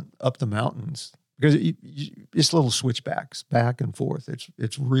going up the mountains because it's little switchbacks back and forth.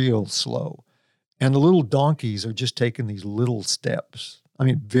 It's real slow. And the little donkeys are just taking these little steps. I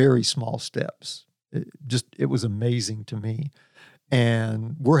mean, very small steps. It was amazing to me.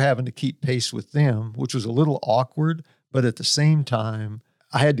 And we're having to keep pace with them, which was a little awkward. But at the same time,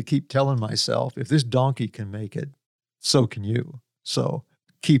 I had to keep telling myself, if this donkey can make it, so can you. So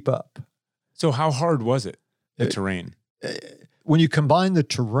keep up. So how hard was it, the terrain? When you combine the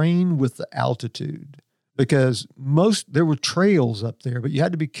terrain with the altitude, because there were trails up there, but you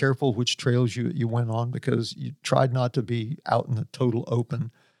had to be careful which trails you went on because you tried not to be out in the total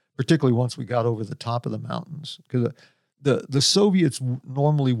open, particularly once we got over the top of the mountains. Because the Soviets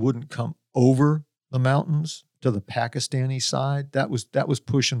normally wouldn't come over the mountains to the Pakistani side. That was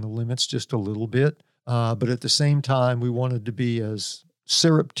pushing the limits just a little bit. But at the same time, we wanted to be as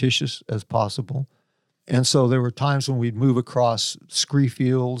surreptitious as possible. And so there were times when we'd move across scree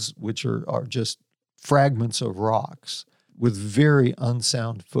fields, which are just fragments of rocks with very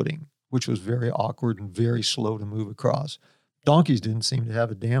unsound footing, which was very awkward and very slow to move across. Donkeys didn't seem to have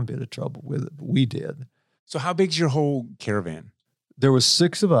a damn bit of trouble with it, but we did. So how big's your whole caravan? There was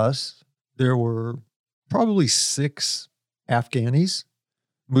 6 of us. There were probably 6 Afghanis,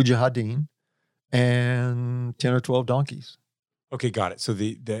 Mujahideen, and 10 or 12 donkeys. Okay, got it. So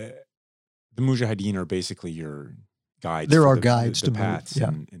the Mujahideen are basically your guides. There are guides the to paths, move,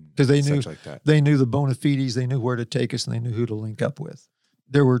 and because they such knew like that. They knew the bona fides, they knew where to take us, and they knew who to link up with.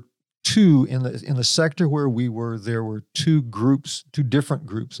 There were 2 in the sector where we were. There were 2 different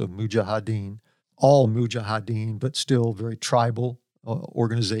groups of Mujahideen, all Mujahideen, but still very tribal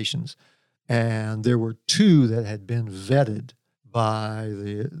organizations. And there were 2 that had been vetted by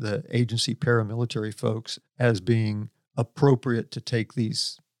the agency paramilitary folks as being appropriate to take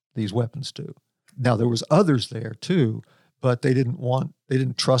these weapons to. Now, there was others there too, but they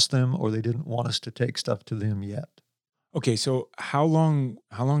didn't trust them, or they didn't want us to take stuff to them yet. Okay, so how long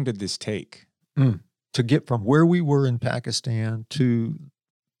did this take? To get from where we were in Pakistan to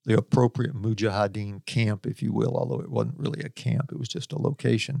the appropriate Mujahideen camp, if you will, although it wasn't really a camp, it was just a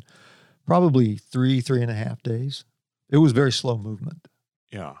location, probably 3.5 days. It was very slow movement.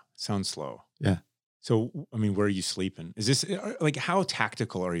 Yeah, sounds slow. Yeah. So, I mean, where are you sleeping? Is this like, how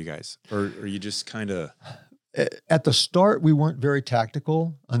tactical are you guys? Or are you just kind of... At the start, we weren't very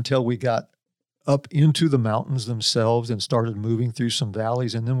tactical until we got up into the mountains themselves and started moving through some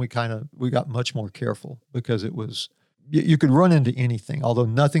valleys. And then we got much more careful because it was, you could run into anything, although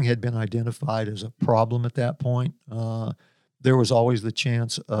nothing had been identified as a problem at that point. There was always the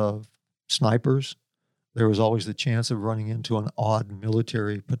chance of snipers. There was always the chance of running into an odd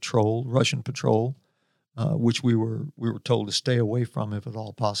military patrol, Russian patrol, which we were told to stay away from if at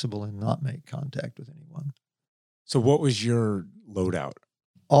all possible and not make contact with anyone. So what was your loadout?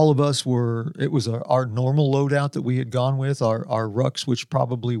 All of us it was our normal loadout that we had gone with, our rucks, which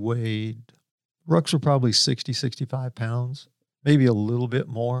rucks were probably 60, 65 pounds, maybe a little bit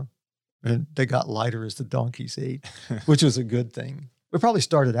more. And they got lighter as the donkeys ate, which was a good thing. We probably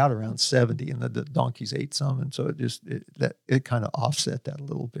started out around 70 and the donkeys ate some. And so it kind of offset that a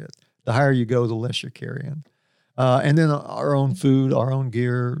little bit. The higher you go, the less you're carrying. And then our own food, our own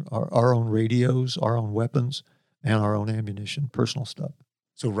gear, our own radios, our own weapons, and our own ammunition, personal stuff.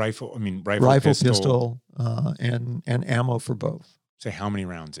 So rifle, pistol, and ammo for both. Say how many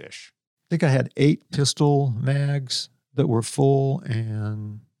rounds-ish? I think I had 8 pistol mags that were full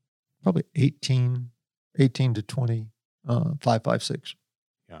and probably 18 to 20 5.56.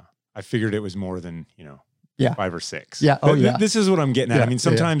 Yeah. I figured it was more than, 5 or 6. Yeah. Oh, yeah. This is what I'm getting at. Yeah. I mean,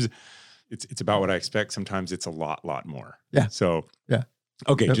 sometimes it's about what I expect. Sometimes it's a lot more. Yeah. So, yeah.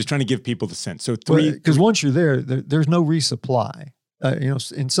 Okay. Yep. Just trying to give people the sense. So 3, because once you're there's no resupply.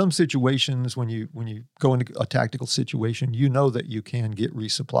 In some situations when you go into a tactical situation, you know that you can get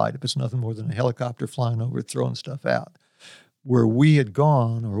resupplied if it's nothing more than a helicopter flying over throwing stuff out. Where we had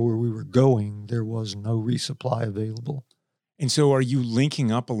gone or where we were going, there was no resupply available. And so are you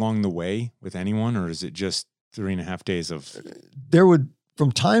linking up along the way with anyone, or is it just 3.5 days of... There would,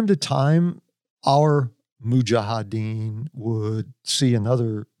 from time to time, our Mujahideen would see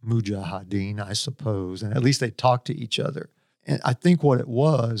another Mujahideen, I suppose, and at least they'd talk to each other. And I think what it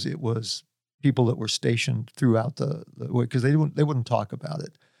was people that were stationed throughout the way, because they wouldn't talk about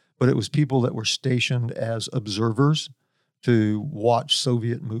it, but it was people that were stationed as observers to watch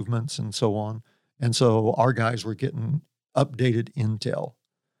Soviet movements and so on. And so our guys were getting updated intel,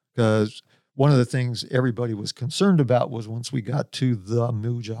 because one of the things everybody was concerned about was once we got to the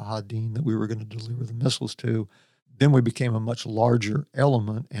Mujahideen that we were going to deliver the missiles to, then we became a much larger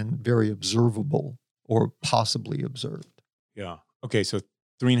element and very observable or possibly observed. Yeah. Okay. So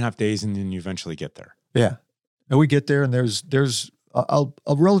 3.5 days, and then you eventually get there. Yeah. And we get there, and there's a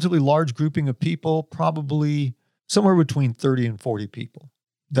relatively large grouping of people, probably somewhere between 30 and 40 people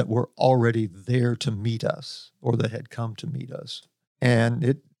that were already there to meet us or that had come to meet us.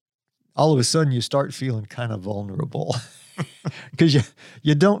 And all of a sudden you start feeling kind of vulnerable because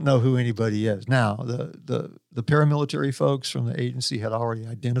you don't know who anybody is. Now, the paramilitary folks from the agency had already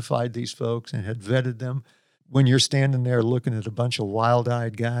identified these folks and had vetted them. When you're standing there looking at a bunch of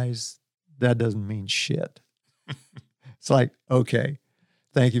wild-eyed guys, that doesn't mean shit. It's like, okay,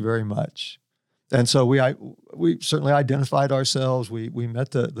 thank you very much. And so we certainly identified ourselves. We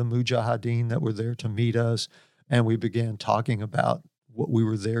met the Mujahideen that were there to meet us, and we began talking about what we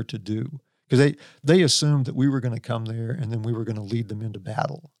were there to do. Because they assumed that we were going to come there and then we were going to lead them into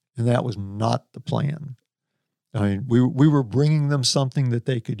battle. And that was not the plan. I mean, we were bringing them something that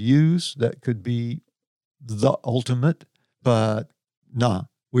they could use that could be the ultimate, but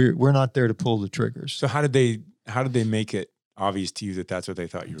we're not there to pull the triggers. So how did they make it obvious to you that that's what they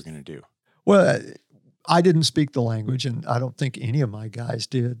thought you were going to do? Well, I didn't speak the language, and I don't think any of my guys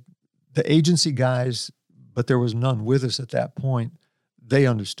did. The agency guys, but there was none with us at that point, they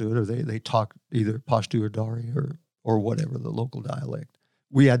understood, or they talked either Pashto or Dari or whatever, the local dialect.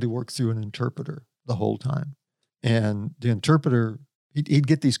 We had to work through an interpreter the whole time. And the interpreter, he'd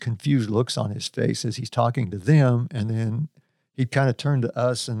get these confused looks on his face as he's talking to them, and then he'd kind of turn to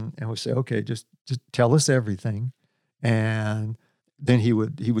us and would say, okay, just tell us everything. And then he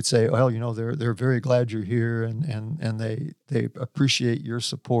would say, well, they're very glad you're here, and they appreciate your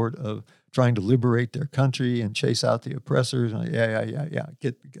support of trying to liberate their country and chase out the oppressors. And yeah.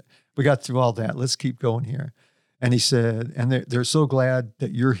 We got through all that. Let's keep going here. And he said, and they're so glad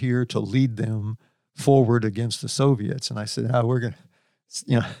that you're here to lead them forward against the Soviets. And I said, we're going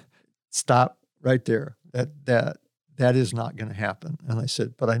to, stop right there. That is not going to happen. And I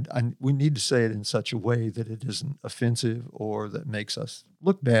said, but we need to say it in such a way that it isn't offensive or that makes us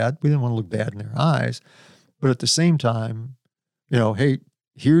look bad. We didn't want to look bad in their eyes. But at the same time, hey,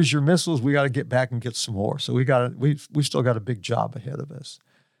 here's your missiles. We got to get back and get some more. So we've still got a big job ahead of us.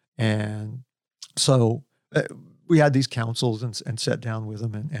 And so we had these councils and sat down with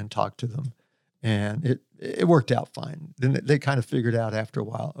them and talked to them. And it worked out fine. Then they kind of figured out after a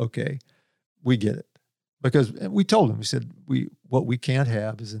while, okay, we get it. Because we told them, we said, what we can't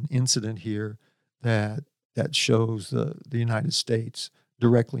have is an incident here that shows the United States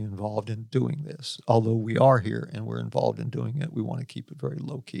directly involved in doing this. Although we are here and we're involved in doing it, we want to keep it very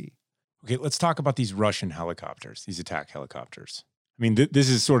low key. Okay, let's talk about these Russian helicopters, these attack helicopters. I mean, this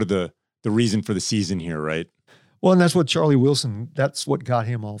is sort of the reason for the season here, right? Well, and that's what Charlie Wilson, that's what got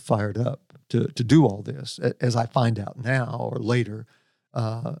him all fired up to do all this. As I find out now or later,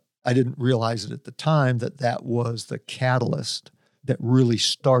 I didn't realize it at the time that was the catalyst that really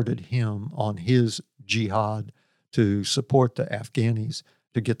started him on his jihad to support the Afghanis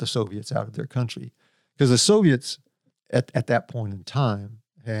to get the Soviets out of their country. Because the Soviets at that point in time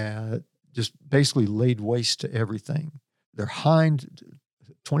had just basically laid waste to everything. Their Hind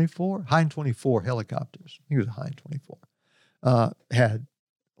 24 helicopters, I think it was a Hind 24, had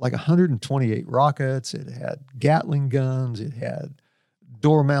like 128 rockets. It had Gatling guns. It had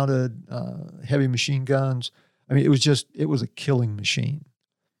door-mounted heavy machine guns. I mean, it was a killing machine.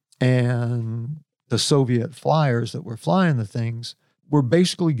 And the Soviet flyers that were flying the things were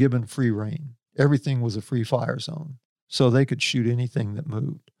basically given free rein. Everything was a free fire zone. So they could shoot anything that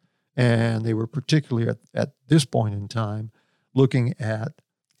moved. And they were particularly at this point in time looking at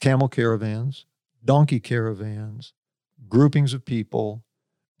camel caravans, donkey caravans, groupings of people,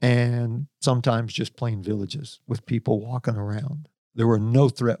 and sometimes just plain villages with people walking around. There were no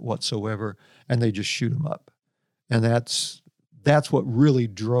threat whatsoever, and they just shoot them up. And that's what really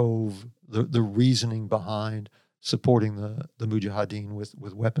drove the reasoning behind supporting the Mujahideen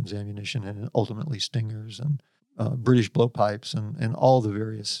with weapons, ammunition, and ultimately stingers and British blowpipes and all the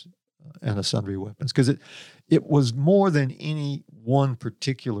various and sundry weapons. Because it was more than any one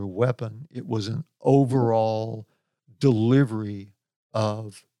particular weapon. It was an overall delivery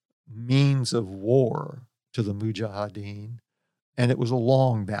of means of war to the Mujahideen. And it was a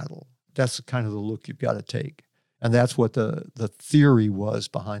long battle. That's kind of the look you've got to take. And that's what the theory was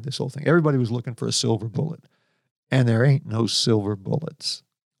behind this whole thing. Everybody was looking for a silver bullet, and there ain't no silver bullets.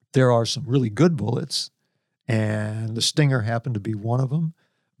 There are some really good bullets, and the Stinger happened to be one of them,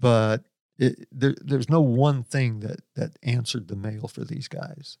 but there's no one thing that answered the mail for these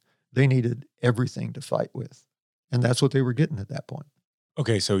guys. They needed everything to fight with, and that's what they were getting at that point.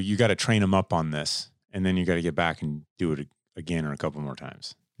 Okay, so you got to train them up on this, and then you got to get back and do it again or a couple more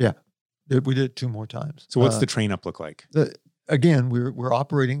times. Yeah, we did it 2 more times. So what's the train up look like? Again, we're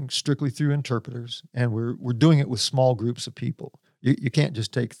operating strictly through interpreters, and we're doing it with small groups of people. You can't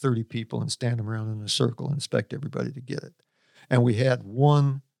just take 30 people and stand them around in a circle and expect everybody to get it. And we had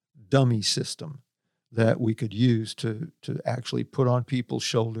one dummy system that we could use to actually put on people's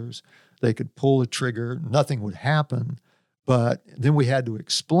shoulders. They could pull a trigger, nothing would happen, but then we had to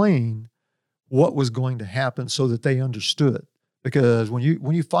explain what was going to happen so that they understood. Because when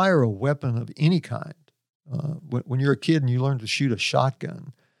you fire a weapon of any kind, when you're a kid and you learn to shoot a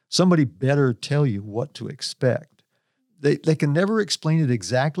shotgun, somebody better tell you what to expect. They can never explain it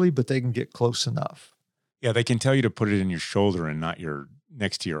exactly, but they can get close enough. Yeah, they can tell you to put it in your shoulder and not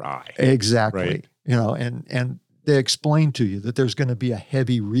next to your eye. Exactly. Right? And they explain to you that there's going to be a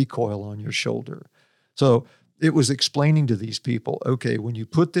heavy recoil on your shoulder. So it was explaining to these people, okay, when you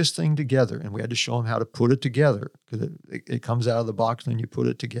put this thing together, and we had to show them how to put it together, because it comes out of the box and then you put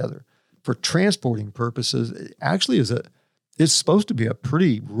it together. For transporting purposes, it actually it's supposed to be a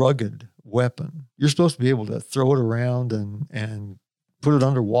pretty rugged weapon. You're supposed to be able to throw it around and put it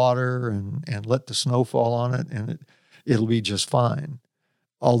underwater and let the snow fall on it, and it'll be just fine.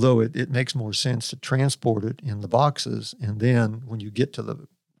 Although it makes more sense to transport it in the boxes, and then when you get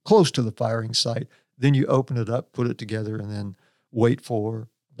close to the firing site, then you open it up, put it together, and then wait for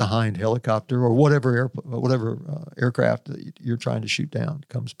the Hind helicopter or whatever aircraft that you're trying to shoot down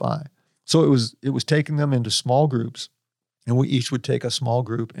comes by. So it was taking them into small groups, and we each would take a small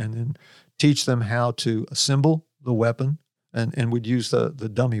group and then teach them how to assemble the weapon, and we'd use the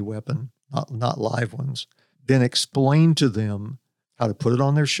dummy weapon, not live ones. Then explain to them how to put it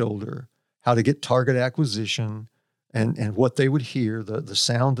on their shoulder, how to get target acquisition, and what they would hear, the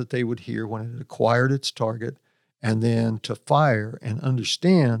sound that they would hear when it acquired its target, and then to fire and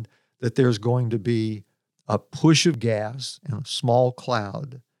understand that there's going to be a push of gas and a small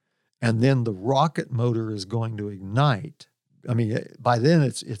cloud, and then the rocket motor is going to ignite. I mean, by then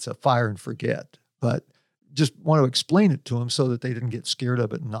it's a fire and forget, but just want to explain it to them so that they didn't get scared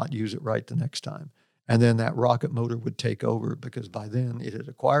of it and not use it right the next time. And then that rocket motor would take over because by then it had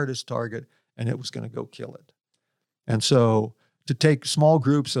acquired its target and it was going to go kill it. And so to take small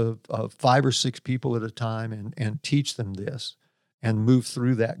groups of 5 or 6 people at a time and teach them this and move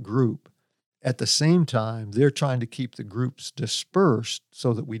through that group, at the same time, they're trying to keep the groups dispersed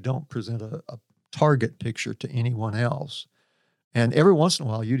so that we don't present a target picture to anyone else. And every once in a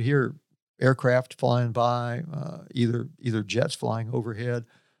while, you'd hear aircraft flying by, either jets flying overhead,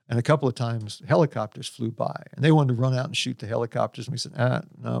 and a couple of times helicopters flew by, and they wanted to run out and shoot the helicopters. And we said,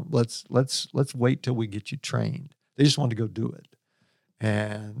 no, let's wait till we get you trained. They just wanted to go do it.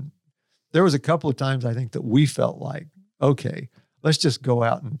 And there was a couple of times I think that we felt like, okay, let's just go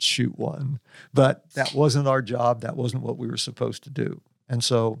out and shoot one. But that wasn't our job. That wasn't what we were supposed to do. And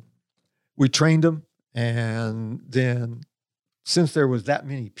so we trained them, and then since there was that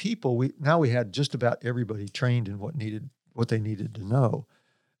many people, we had just about everybody trained in what they needed to know,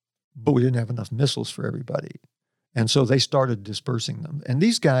 but we didn't have enough missiles for everybody. And so they started dispersing them. And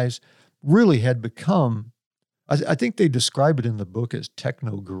these guys really had become, I think they describe it in the book as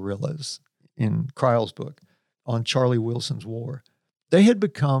techno-guerrillas in Kryle's book on Charlie Wilson's War. They had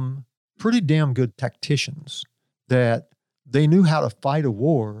become pretty damn good tacticians, that they knew how to fight a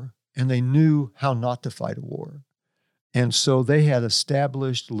war and they knew how not to fight a war. And so they had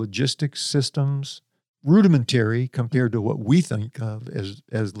established logistics systems, rudimentary compared to what we think of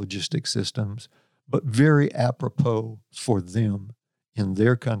as logistics systems, but very apropos for them in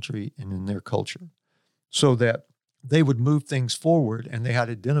their country and in their culture, so that they would move things forward. And they had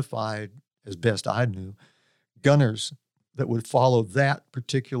identified, as best I knew, gunners that would follow that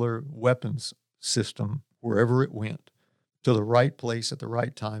particular weapons system wherever it went, to the right place at the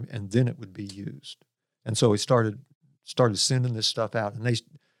right time, and then it would be used. And so we started sending this stuff out, and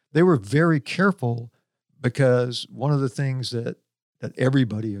they were very careful, because one of the things that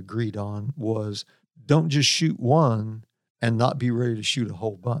everybody agreed on was, don't just shoot one and not be ready to shoot a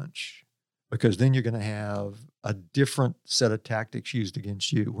whole bunch, because then you're going to have a different set of tactics used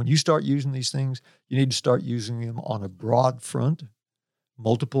against you. When you start using these things, you need to start using them on a broad front,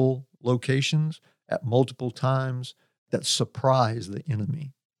 multiple locations, at multiple times, that surprise the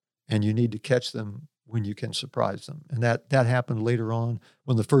enemy. And you need to catch them when you can surprise them. And that happened later on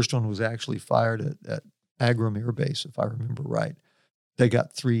when the first one was actually fired at Agram Air Base, if I remember right. They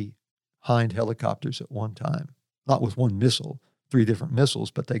got 3 Hind helicopters at one time, not with one missile, 3 different missiles,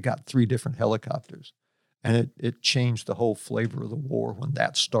 but they got 3 different helicopters. And it changed the whole flavor of the war when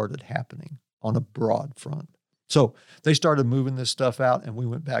that started happening on a broad front. So they started moving this stuff out, and we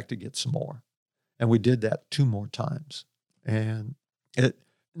went back to get some more. And we did that 2 more times. And it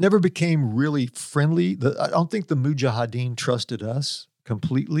never became really friendly. I don't think the Mujahideen trusted us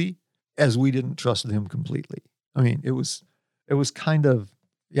completely as we didn't trust them completely. I mean, it was kind of,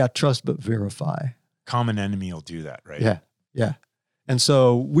 trust but verify. Common enemy will do that, right? Yeah. And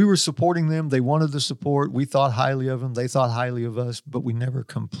so we were supporting them. They wanted the support. We thought highly of them. They thought highly of us, but we never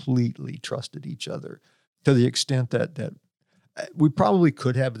completely trusted each other to the extent that we probably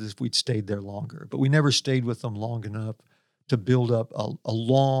could have if we'd stayed there longer, but we never stayed with them long enough to build up a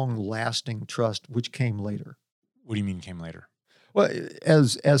long-lasting trust, which came later. What do you mean came later? Well,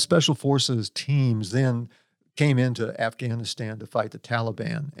 as Special Forces teams then came into Afghanistan to fight the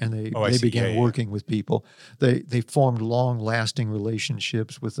Taliban, and they began working with people. They formed long-lasting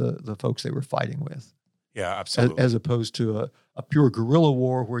relationships with the folks they were fighting with. Yeah, absolutely. As opposed to a pure guerrilla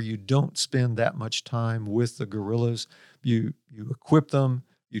war where you don't spend that much time with the guerrillas. You equip them,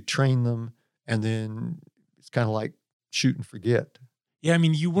 you train them, and then it's kind of like shoot and forget. Yeah, I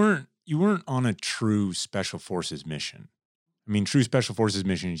mean, you weren't on a true Special Forces mission. I mean, true Special Forces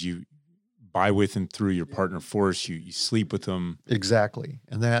missions, you buy with and through your partner force, you sleep with them. Exactly.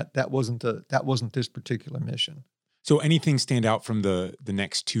 And that wasn't this particular mission. So anything stand out from the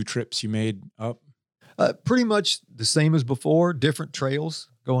next 2 trips you made up? Pretty much the same as before, different trails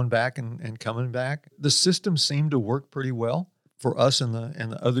going back and coming back. The system seemed to work pretty well for us and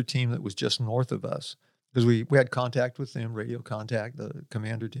the other team that was just north of us, because we had contact with them, radio contact, the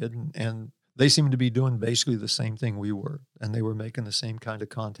commander did, and they seemed to be doing basically the same thing we were, and they were making the same kind of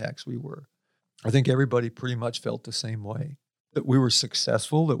contacts we were. I think everybody pretty much felt the same way, that we were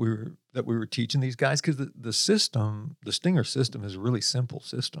successful, that we were teaching these guys, because the system, the Stinger system, is a really simple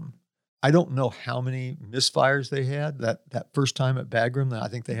system. I don't know how many misfires they had that first time at Bagram. I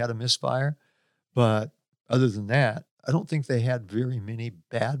think they had a misfire, but other than that, I don't think they had very many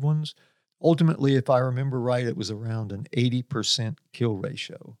bad ones. Ultimately, if I remember right, it was around an 80% kill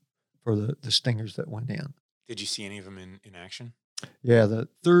ratio for the Stingers that went in. Did you see any of them in action? Yeah, the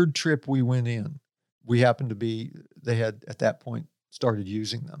 3rd trip we went in, they had at that point started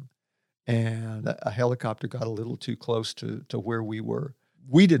using them. And a helicopter got a little too close to where we were.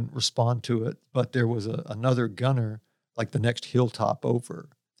 We didn't respond to it, but there was another gunner like the next hilltop over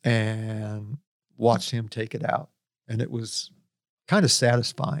and watched him take it out. And it was kind of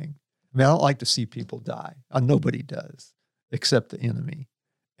satisfying. I mean, I don't like to see people die. Nobody does, except the enemy.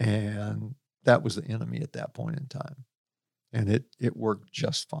 And that was the enemy at that point in time. And it worked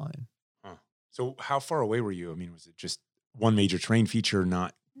just fine. Huh. So how far away were you? I mean, was it just one major terrain feature,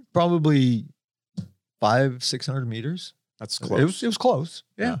 not? Probably 500-600 meters. That's close. It was close.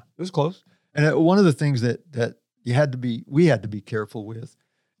 Yeah, it was close. And one of the things that we had to be careful with,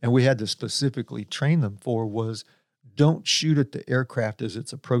 and we had to specifically train them for, was don't shoot at the aircraft as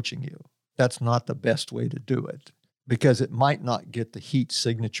it's approaching you. That's not the best way to do it, because it might not get the heat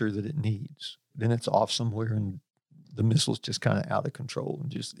signature that it needs. Then it's off somewhere and the missile's just kind of out of control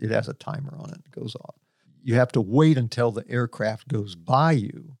and it has a timer on it. It goes off. You have to wait until the aircraft goes by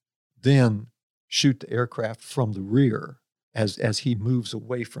you, then shoot the aircraft from the rear as he moves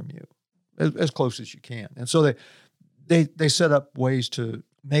away from you, as close as you can. And so they set up ways to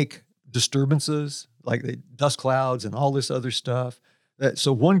make disturbances, like the dust clouds and all this other stuff.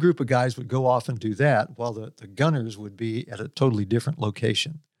 So one group of guys would go off and do that, while the gunners would be at a totally different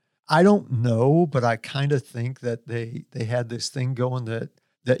location. I don't know, but I kind of think that they had this thing going that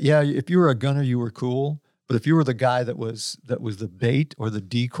if you were a gunner, you were cool. But if you were the guy that was the bait or the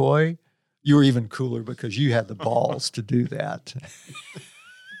decoy, you were even cooler because you had the balls to do that.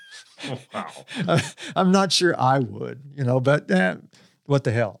 Wow. I'm not sure I would, but what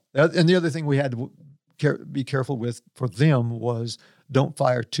the hell? And the other thing we had to be careful with for them was don't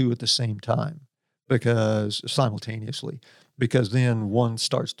fire 2 at the same time, simultaneously, because then one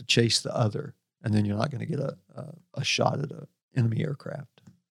starts to chase the other, and then you're not going to get a shot at an enemy aircraft.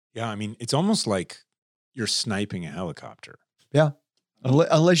 Yeah, I mean, it's almost like you're sniping a helicopter. Yeah.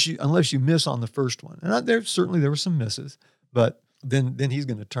 Unless you miss on the first one. And there were some misses, but then he's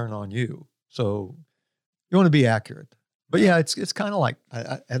going to turn on you. So you want to be accurate. But yeah, it's kind of like,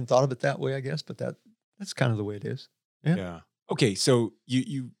 I hadn't thought of it that way, I guess, but that's kind of the way it is. Yeah. Okay. So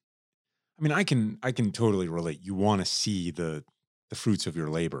I mean, I can totally relate. You want to see the fruits of your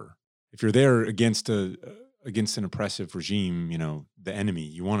labor. if you're there against an oppressive regime, the enemy,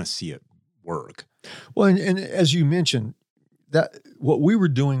 you want to see it work. Well, and as you mentioned, that what we were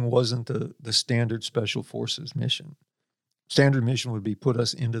doing wasn't the standard special forces mission. Standard mission would be put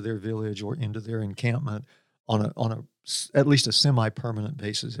us into their village or into their encampment on a at least a semi-permanent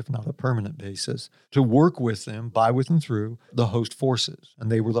basis, if not a permanent basis, to work with them, by with and through the host forces.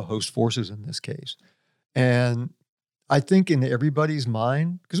 And they were the host forces in this case. And I think in everybody's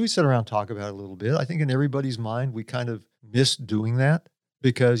mind, because we sat around and talked about it a little bit, I think in everybody's mind, we kind of missed doing that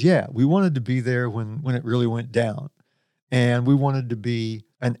because, we wanted to be there when it really went down. And we wanted to be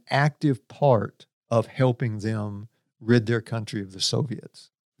an active part of helping them rid their country of the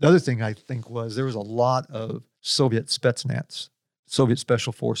Soviets. The other thing I think was there was a lot of Soviet Spetsnaz, Soviet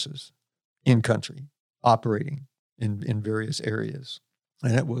special forces in country operating in various areas.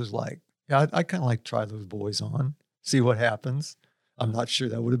 And it was like, I kind of like try those boys on, see what happens. I'm not sure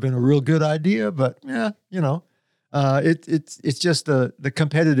that would have been a real good idea, but it's just the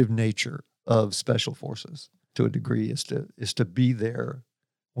competitive nature of special forces to a degree is to be there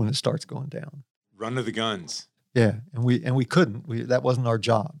when it starts going down. Run to the guns. Yeah, and we couldn't. That wasn't our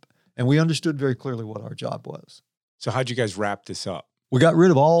job. And we understood very clearly what our job was. So how'd you guys wrap this up? We got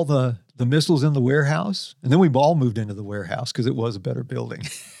rid of all the missiles in the warehouse, and then we all moved into the warehouse because it was a better building.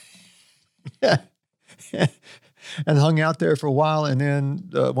 And hung out there for a while, and then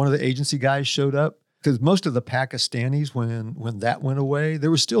one of the agency guys showed up because most of the Pakistanis, when that went away,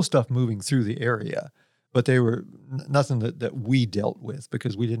 there was still stuff moving through the area, but they were nothing that we dealt with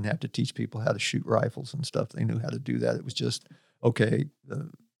because we didn't have to teach people how to shoot rifles and stuff. They knew how to do that. It was just, okay, the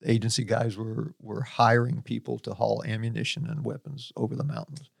agency guys were hiring people to haul ammunition and weapons over the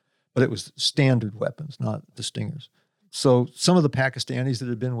mountains, but it was standard weapons, not the Stingers. So some of the Pakistanis that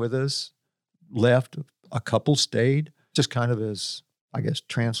had been with us left. A couple stayed, just kind of as, I guess,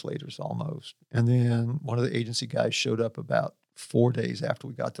 translators almost. And then one of the agency guys showed up about 4 days after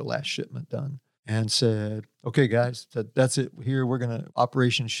we got the last shipment done and said, okay, guys, that's it here. We're going to,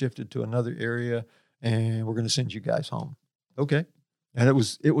 operation shifted to another area and we're going to send you guys home. Okay. And it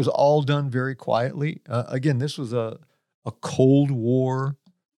was all done very quietly. Again, this was a Cold War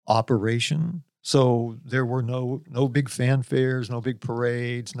operation. So there were no big fanfares, no big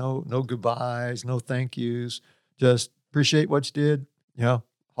parades, no goodbyes, no thank yous. Just appreciate what you did.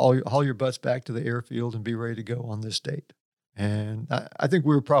 Haul your butts back to the airfield and be ready to go on this date. And I think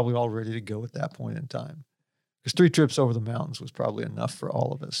we were probably all ready to go at that point in time because 3 trips over the mountains was probably enough for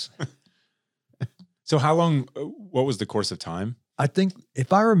all of us. So how long, what was the course of time? I think,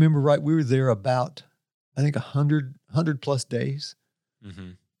 if I remember right, we were there about, 100 plus days.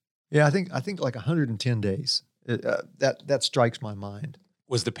 Mm-hmm. Yeah, I think like 110 days. That strikes my mind.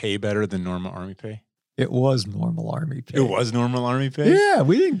 Was the pay better than normal Army pay? It was normal Army pay. It was normal Army pay? Yeah,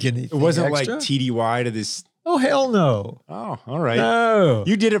 we didn't get anything It wasn't extra. like TDY to this. Oh, hell no. Oh, all right. No.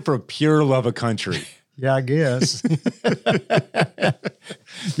 You did it for pure love of country. Yeah, I guess.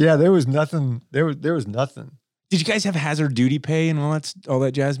 Yeah, there was nothing. There was nothing. Did you guys have hazard duty pay and all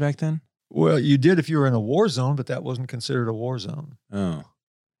that jazz back then? Well, you did if you were in a war zone, but that wasn't considered a war zone. Oh.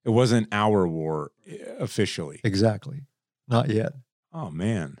 It wasn't our war officially. Exactly. Not yet. Oh,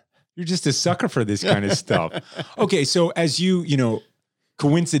 man. You're just a sucker for this kind of stuff. Okay, so as you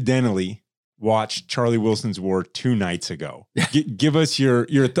coincidentally watched Charlie Wilson's War 2 nights ago, give us your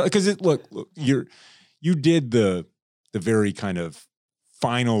thought. Because look, you did the very kind of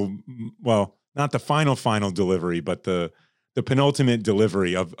final, well, not the final delivery, but the penultimate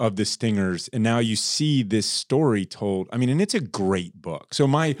delivery of the Stingers. And now you see this story told. I mean, and it's a great book. So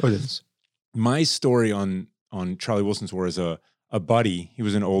my story on Charlie Wilson's War is a buddy. He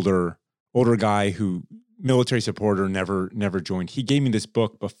was an older guy who military supporter, never joined. He gave me this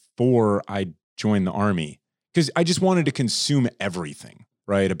book before I joined the Army because I just wanted to consume everything,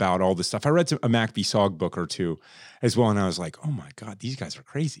 right? About all this stuff. I read a Mac-B-Sog book or two as well. And I was like, oh my God, these guys are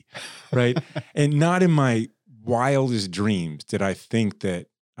crazy, right? And not in my wildest dreams did I think that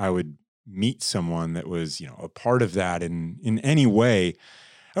I would meet someone that was, a part of that in any way.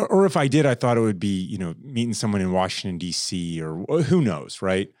 Or if I did, I thought it would be, meeting someone in Washington, D.C. or who knows,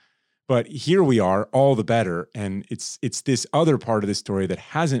 right? But here we are, all the better. And it's this other part of the story that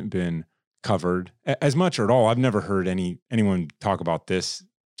hasn't been covered as much or at all. I've never heard anyone talk about this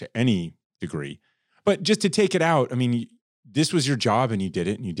to any degree. But just to take it out, I mean, this was your job and you did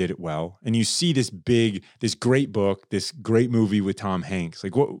it well. And you see this great book, this great movie with Tom Hanks.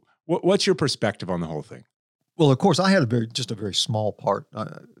 Like what's your perspective on the whole thing? Well, of course, I had just a very small part.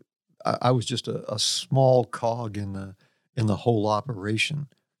 I was just a small cog in the whole operation.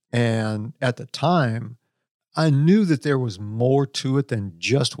 And at the time, I knew that there was more to it than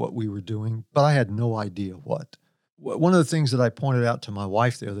just what we were doing, but I had no idea what. One of the things that I pointed out to my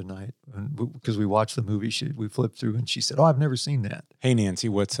wife the other night, because we watched the movie, we flipped through, and she said, "Oh, I've never seen that." Hey, Nancy,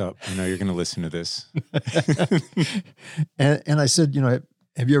 what's up? I know you're going to listen to this. and I said,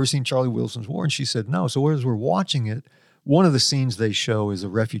 have you ever seen Charlie Wilson's War? And she said, no. So as we're watching it, one of the scenes they show is a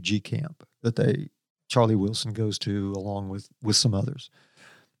refugee camp that Charlie Wilson goes to along with some others.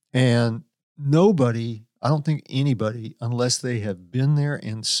 And nobody, I don't think anybody, unless they have been there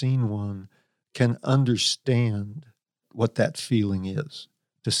and seen one, can understand what that feeling is,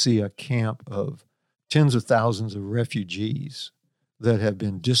 to see a camp of tens of thousands of refugees that have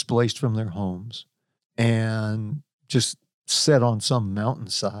been displaced from their homes and just set on some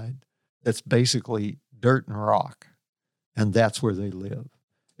mountainside that's basically dirt and rock, and that's where they live.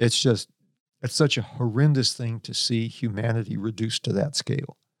 It's such a horrendous thing to see humanity reduced to that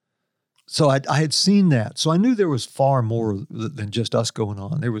scale. So I had seen that. So I knew there was far more than just us going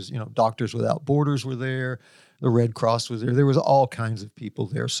on. There was, Doctors Without Borders were there. The Red Cross was there. There was all kinds of people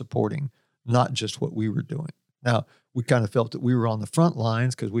there supporting not just what we were doing. Now, we kind of felt that we were on the front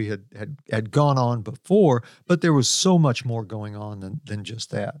lines because we had gone on before, but there was so much more going on than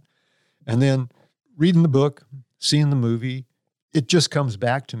just that. And then reading the book, seeing the movie, it just comes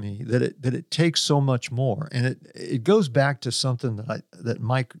back to me that it takes so much more. And it goes back to something that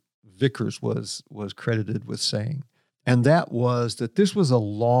Mike Vickers was credited with saying, and that was that this was a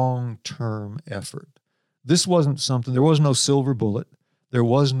long-term effort. This wasn't something, there was no silver bullet. There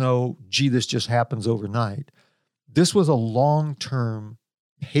was no, gee, this just happens overnight. This was a long-term,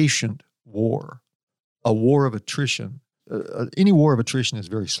 patient war, a war of attrition. Any war of attrition is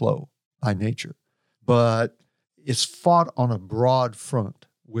very slow by nature, but it's fought on a broad front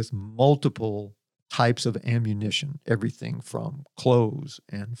with multiple types of ammunition, everything from clothes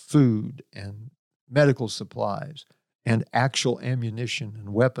and food and medical supplies and actual ammunition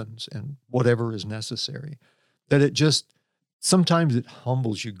and weapons and whatever is necessary, that sometimes it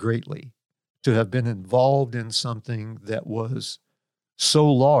humbles you greatly to have been involved in something that was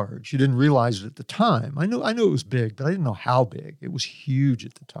so large. You didn't realize it at the time. I knew it was big, but I didn't know how big. It was huge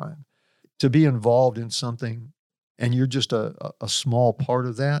at the time. To be involved in something and you're just a small part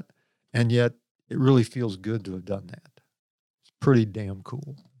of that, and yet it really feels good to have done that. It's pretty damn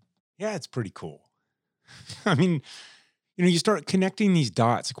cool. Yeah, it's pretty cool. I mean, you start connecting these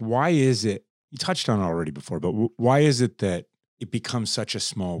dots. Like, why is it, you touched on it already before, but why is it that it becomes such a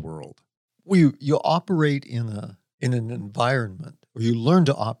small world? Well, you operate in an environment, or you learn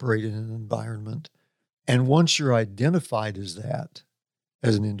to operate in an environment, and once you're identified as that,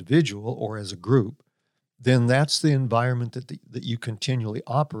 as an individual or as a group, then that's the environment that you continually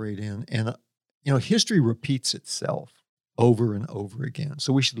operate in. And history repeats itself over and over again.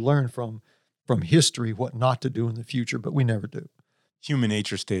 So we should learn from history what not to do in the future, but we never do. Human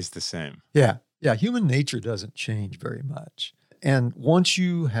nature stays the same. Yeah. Human nature doesn't change very much. And once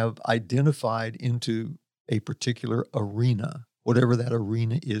you have identified into a particular arena, whatever that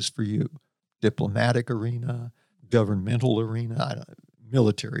arena is for you, diplomatic arena, governmental arena,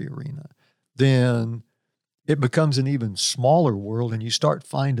 military arena, then it becomes an even smaller world, and you start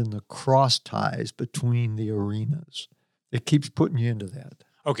finding the cross ties between the arenas. It keeps putting you into that.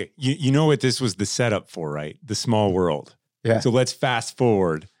 Okay, you know what this was the setup for, right? The small world. Yeah. So let's fast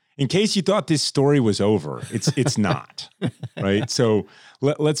forward. In case you thought this story was over, it's not, right? So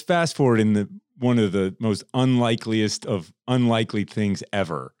let's fast forward in one of the most unlikeliest of unlikely things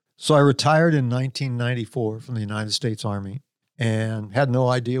ever. So I retired in 1994 from the United States Army and had no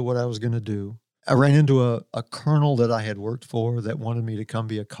idea what I was going to do. I ran into a colonel that I had worked for that wanted me to come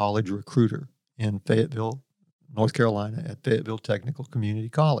be a college recruiter in Fayetteville, North Carolina, at Fayetteville Technical Community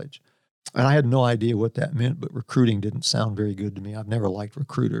College. And I had no idea what that meant, but recruiting didn't sound very good to me. I've never liked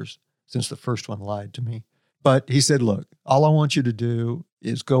recruiters since the first one lied to me. But he said, look, all I want you to do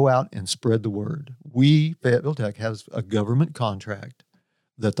is go out and spread the word. We, Fayetteville Tech, has a government contract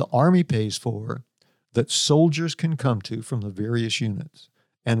that the Army pays for that soldiers can come to from the various units.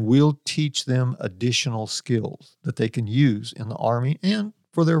 And we'll teach them additional skills that they can use in the Army and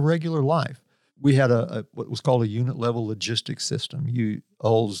for their regular life. We had what was called a unit-level logistics system,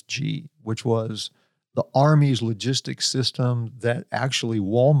 ULSG, which was the Army's logistics system that actually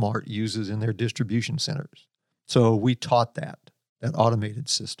Walmart uses in their distribution centers. So we taught that automated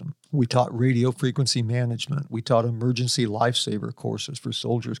system. We taught radio frequency management. We taught emergency lifesaver courses for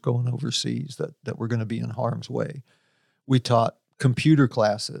soldiers going overseas that were going to be in harm's way. We taught computer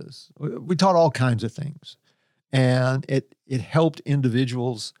classes. We taught all kinds of things. And it helped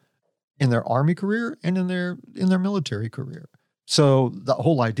individuals in their Army career and in their military career. So the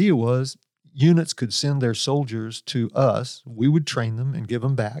whole idea was units could send their soldiers to us, we would train them and give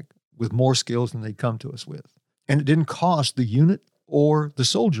them back with more skills than they'd come to us with. And it didn't cost the unit or the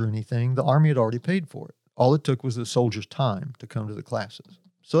soldier anything. The Army had already paid for it. All it took was the soldier's time to come to the classes.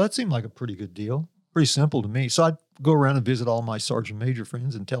 So that seemed like a pretty good deal, pretty simple to me. So I'd go around and visit all my sergeant major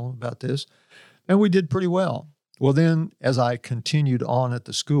friends and tell them about this. And we did pretty well. Well, then as I continued on at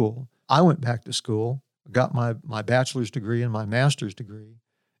the school, I went back to school, got my bachelor's degree and my master's degree.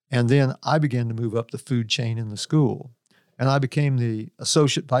 And then I began to move up the food chain in the school. And I became the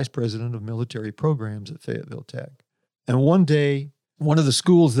associate vice president of military programs at Fayetteville Tech. And one day, one of the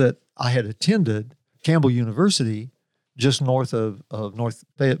schools that I had attended, Campbell University, just north of North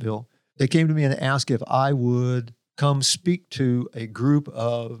Fayetteville, they came to me and asked if I would come speak to a group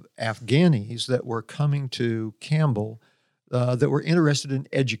of Afghanis that were coming to Campbell that were interested in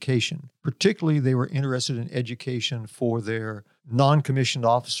education. Particularly, they were interested in education for their non-commissioned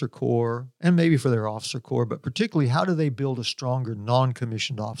officer corps and maybe for their officer corps, but particularly how do they build a stronger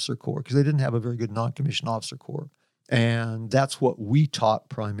non-commissioned officer corps, because they didn't have a very good non-commissioned officer corps. And that's what we taught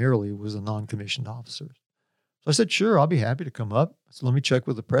primarily, was the non-commissioned officers. So I said, sure, I'll be happy to come up. I said, let me check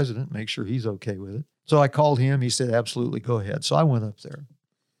with the president, make sure he's okay with it. So I called him. He said, absolutely, go ahead. So I went up there.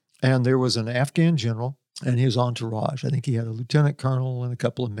 And there was an Afghan general and his entourage. I think he had a lieutenant colonel and a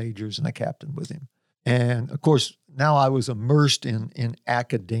couple of majors and a captain with him. And, of course, now I was immersed in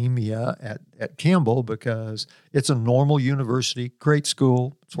academia at Campbell, because it's a normal university, great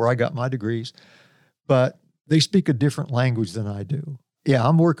school. It's where I got my degrees. But they speak a different language than I do. Yeah,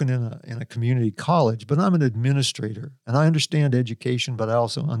 I'm working in a community college, but I'm an administrator, and I understand education, but I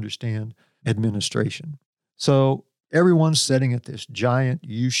also understand administration. So everyone's sitting at this giant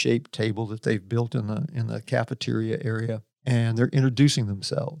U-shaped table that they've built in the cafeteria area, and they're introducing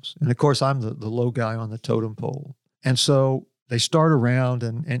themselves. And of course, I'm the low guy on the totem pole. And so they start around,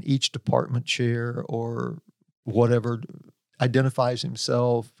 and each department chair or whatever identifies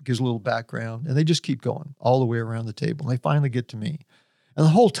himself, gives a little background, and they just keep going all the way around the table. And they finally get to me. And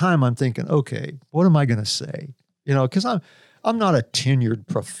the whole time I'm thinking, okay, what am I going to say? Because I'm not a tenured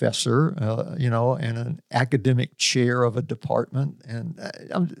professor, and an academic chair of a department, and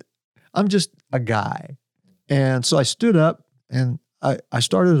I'm just a guy. And so I stood up and I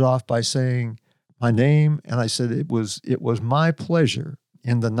started it off by saying my name, and I said it was my pleasure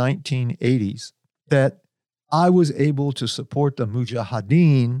in the 1980s that I was able to support the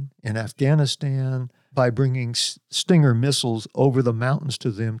Mujahideen in Afghanistan by bringing Stinger missiles over the mountains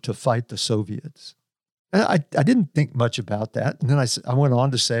to them to fight the Soviets. And I didn't think much about that. And then I went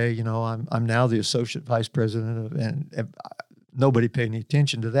on to say, I'm now the associate vice president and nobody paid any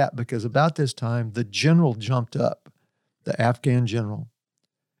attention to that, because about this time, the general jumped up, the Afghan general,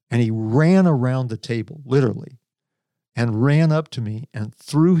 and he ran around the table, literally, and ran up to me and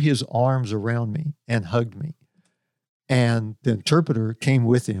threw his arms around me and hugged me. And the interpreter came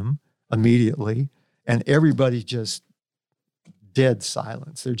with him immediately, and everybody just dead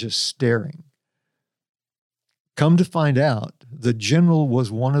silence. They're just staring. Come to find out, the general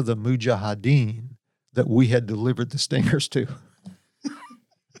was one of the Mujahideen that we had delivered the Stingers to.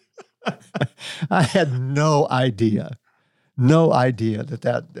 I had no idea that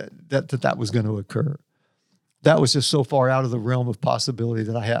was going to occur. That was just so far out of the realm of possibility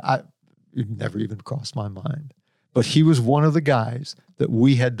that it never even crossed my mind. But he was one of the guys that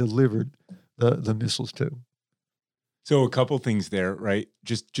we had delivered the missiles to. So a couple things there, right?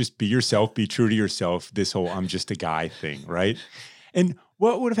 Just be yourself, be true to yourself. This whole "I'm just a guy" thing, right? And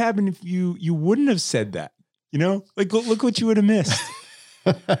what would have happened if you wouldn't have said that? Like look what you would have missed.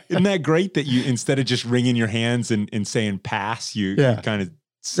 Isn't that great that you, instead of just wringing your hands and saying pass, you kind of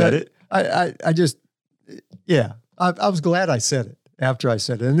said it? I was glad I said it after I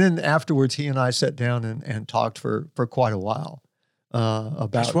said it. And then afterwards, he and I sat down and talked for quite a while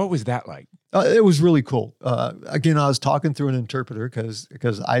about. Gosh, what was that like? It was really cool. Again, I was talking through an interpreter because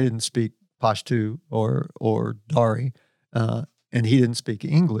I didn't speak Pashto or Dari, and he didn't speak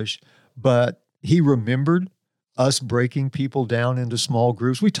English, but he remembered us breaking people down into small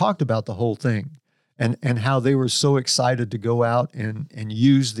groups. We talked about the whole thing and how they were so excited to go out and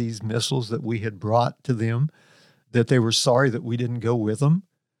use these missiles that we had brought to them, that they were sorry that we didn't go with them,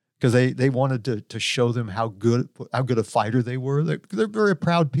 because they wanted to show them how good a fighter they were. They're very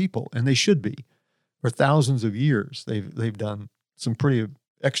proud people, and they should be. For thousands of years, they've done some pretty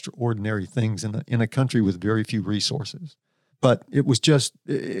extraordinary things in a country with very few resources. But it was just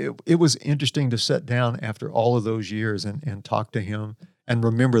it was interesting to sit down after all of those years and talk to him and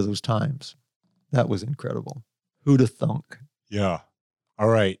remember those times. That was incredible. Who'da thunk? Yeah. All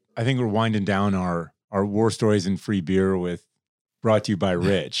right. I think we're winding down our war stories and free beer with brought to you by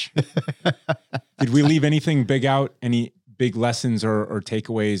Rich. Did we leave anything big out? Any big lessons or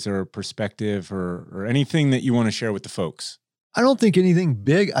takeaways or perspective or anything that you want to share with the folks? I don't think anything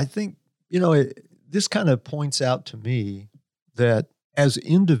big. I think, this kind of points out to me that as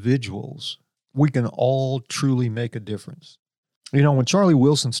individuals, we can all truly make a difference. When Charlie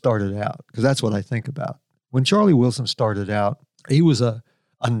Wilson started out, because that's what I think about. When Charlie Wilson started out, he was a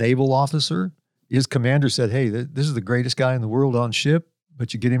naval officer. His commander said, hey, this is the greatest guy in the world on ship,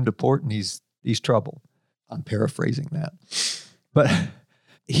 but you get him to port and he's trouble. I'm paraphrasing that. But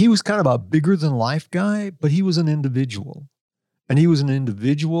he was kind of a bigger than life guy, but he was an individual. And he was an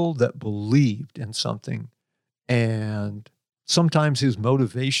individual that believed in something. And sometimes his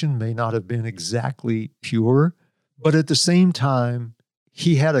motivation may not have been exactly pure, but at the same time,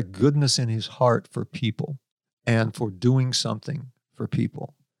 he had a goodness in his heart for people and for doing something for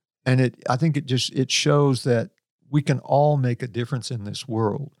people. And I think it shows that we can all make a difference in this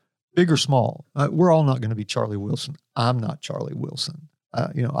world, big or small. We're all not going to be Charlie Wilson. I'm not Charlie Wilson.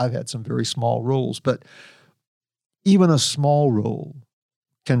 I've had some very small roles, but even a small role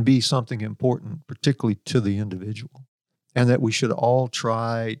can be something important, particularly to the individual, and that we should all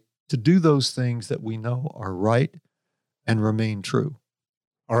try to do those things that we know are right and remain true.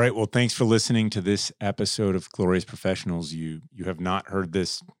 All right. Well, thanks for listening to this episode of Glorious Professionals. You have not heard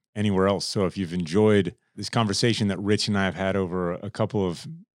this anywhere else. So if you've enjoyed this conversation that Rich and I have had over a couple of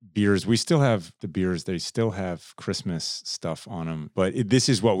beers, we still have the beers. They still have Christmas stuff on them, but this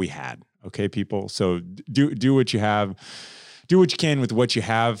is what we had. Okay, people. So do what you have. Do what you can with what you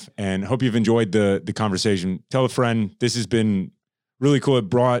have, and hope you've enjoyed the conversation. Tell a friend. This has been really cool. It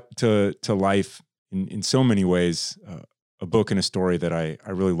brought to life in so many ways a book and a story that I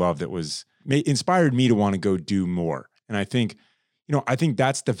really love, that inspired me to want to go do more. And I think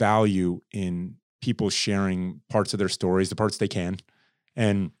that's the value in people sharing parts of their stories, the parts they can.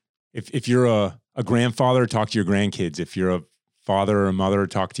 And if you're a grandfather, talk to your grandkids. If you're a father or mother,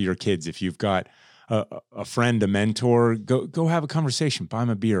 talk to your kids. If you've got a friend, a mentor, go have a conversation. Buy them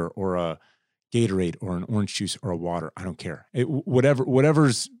a beer or a Gatorade or an orange juice or a water. I don't care.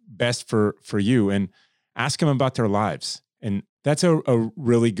 Whatever's best for you, and ask them about their lives. And that's a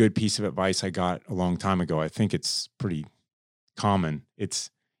really good piece of advice I got a long time ago. I think it's pretty common. It's,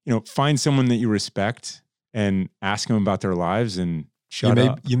 find someone that you respect and ask them about their lives and shut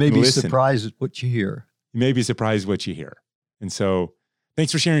up. You may be listen. Surprised at what you hear. You may be surprised what you hear. And so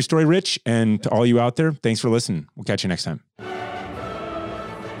thanks for sharing your story, Rich. And to all you out there, thanks for listening. We'll catch you next time.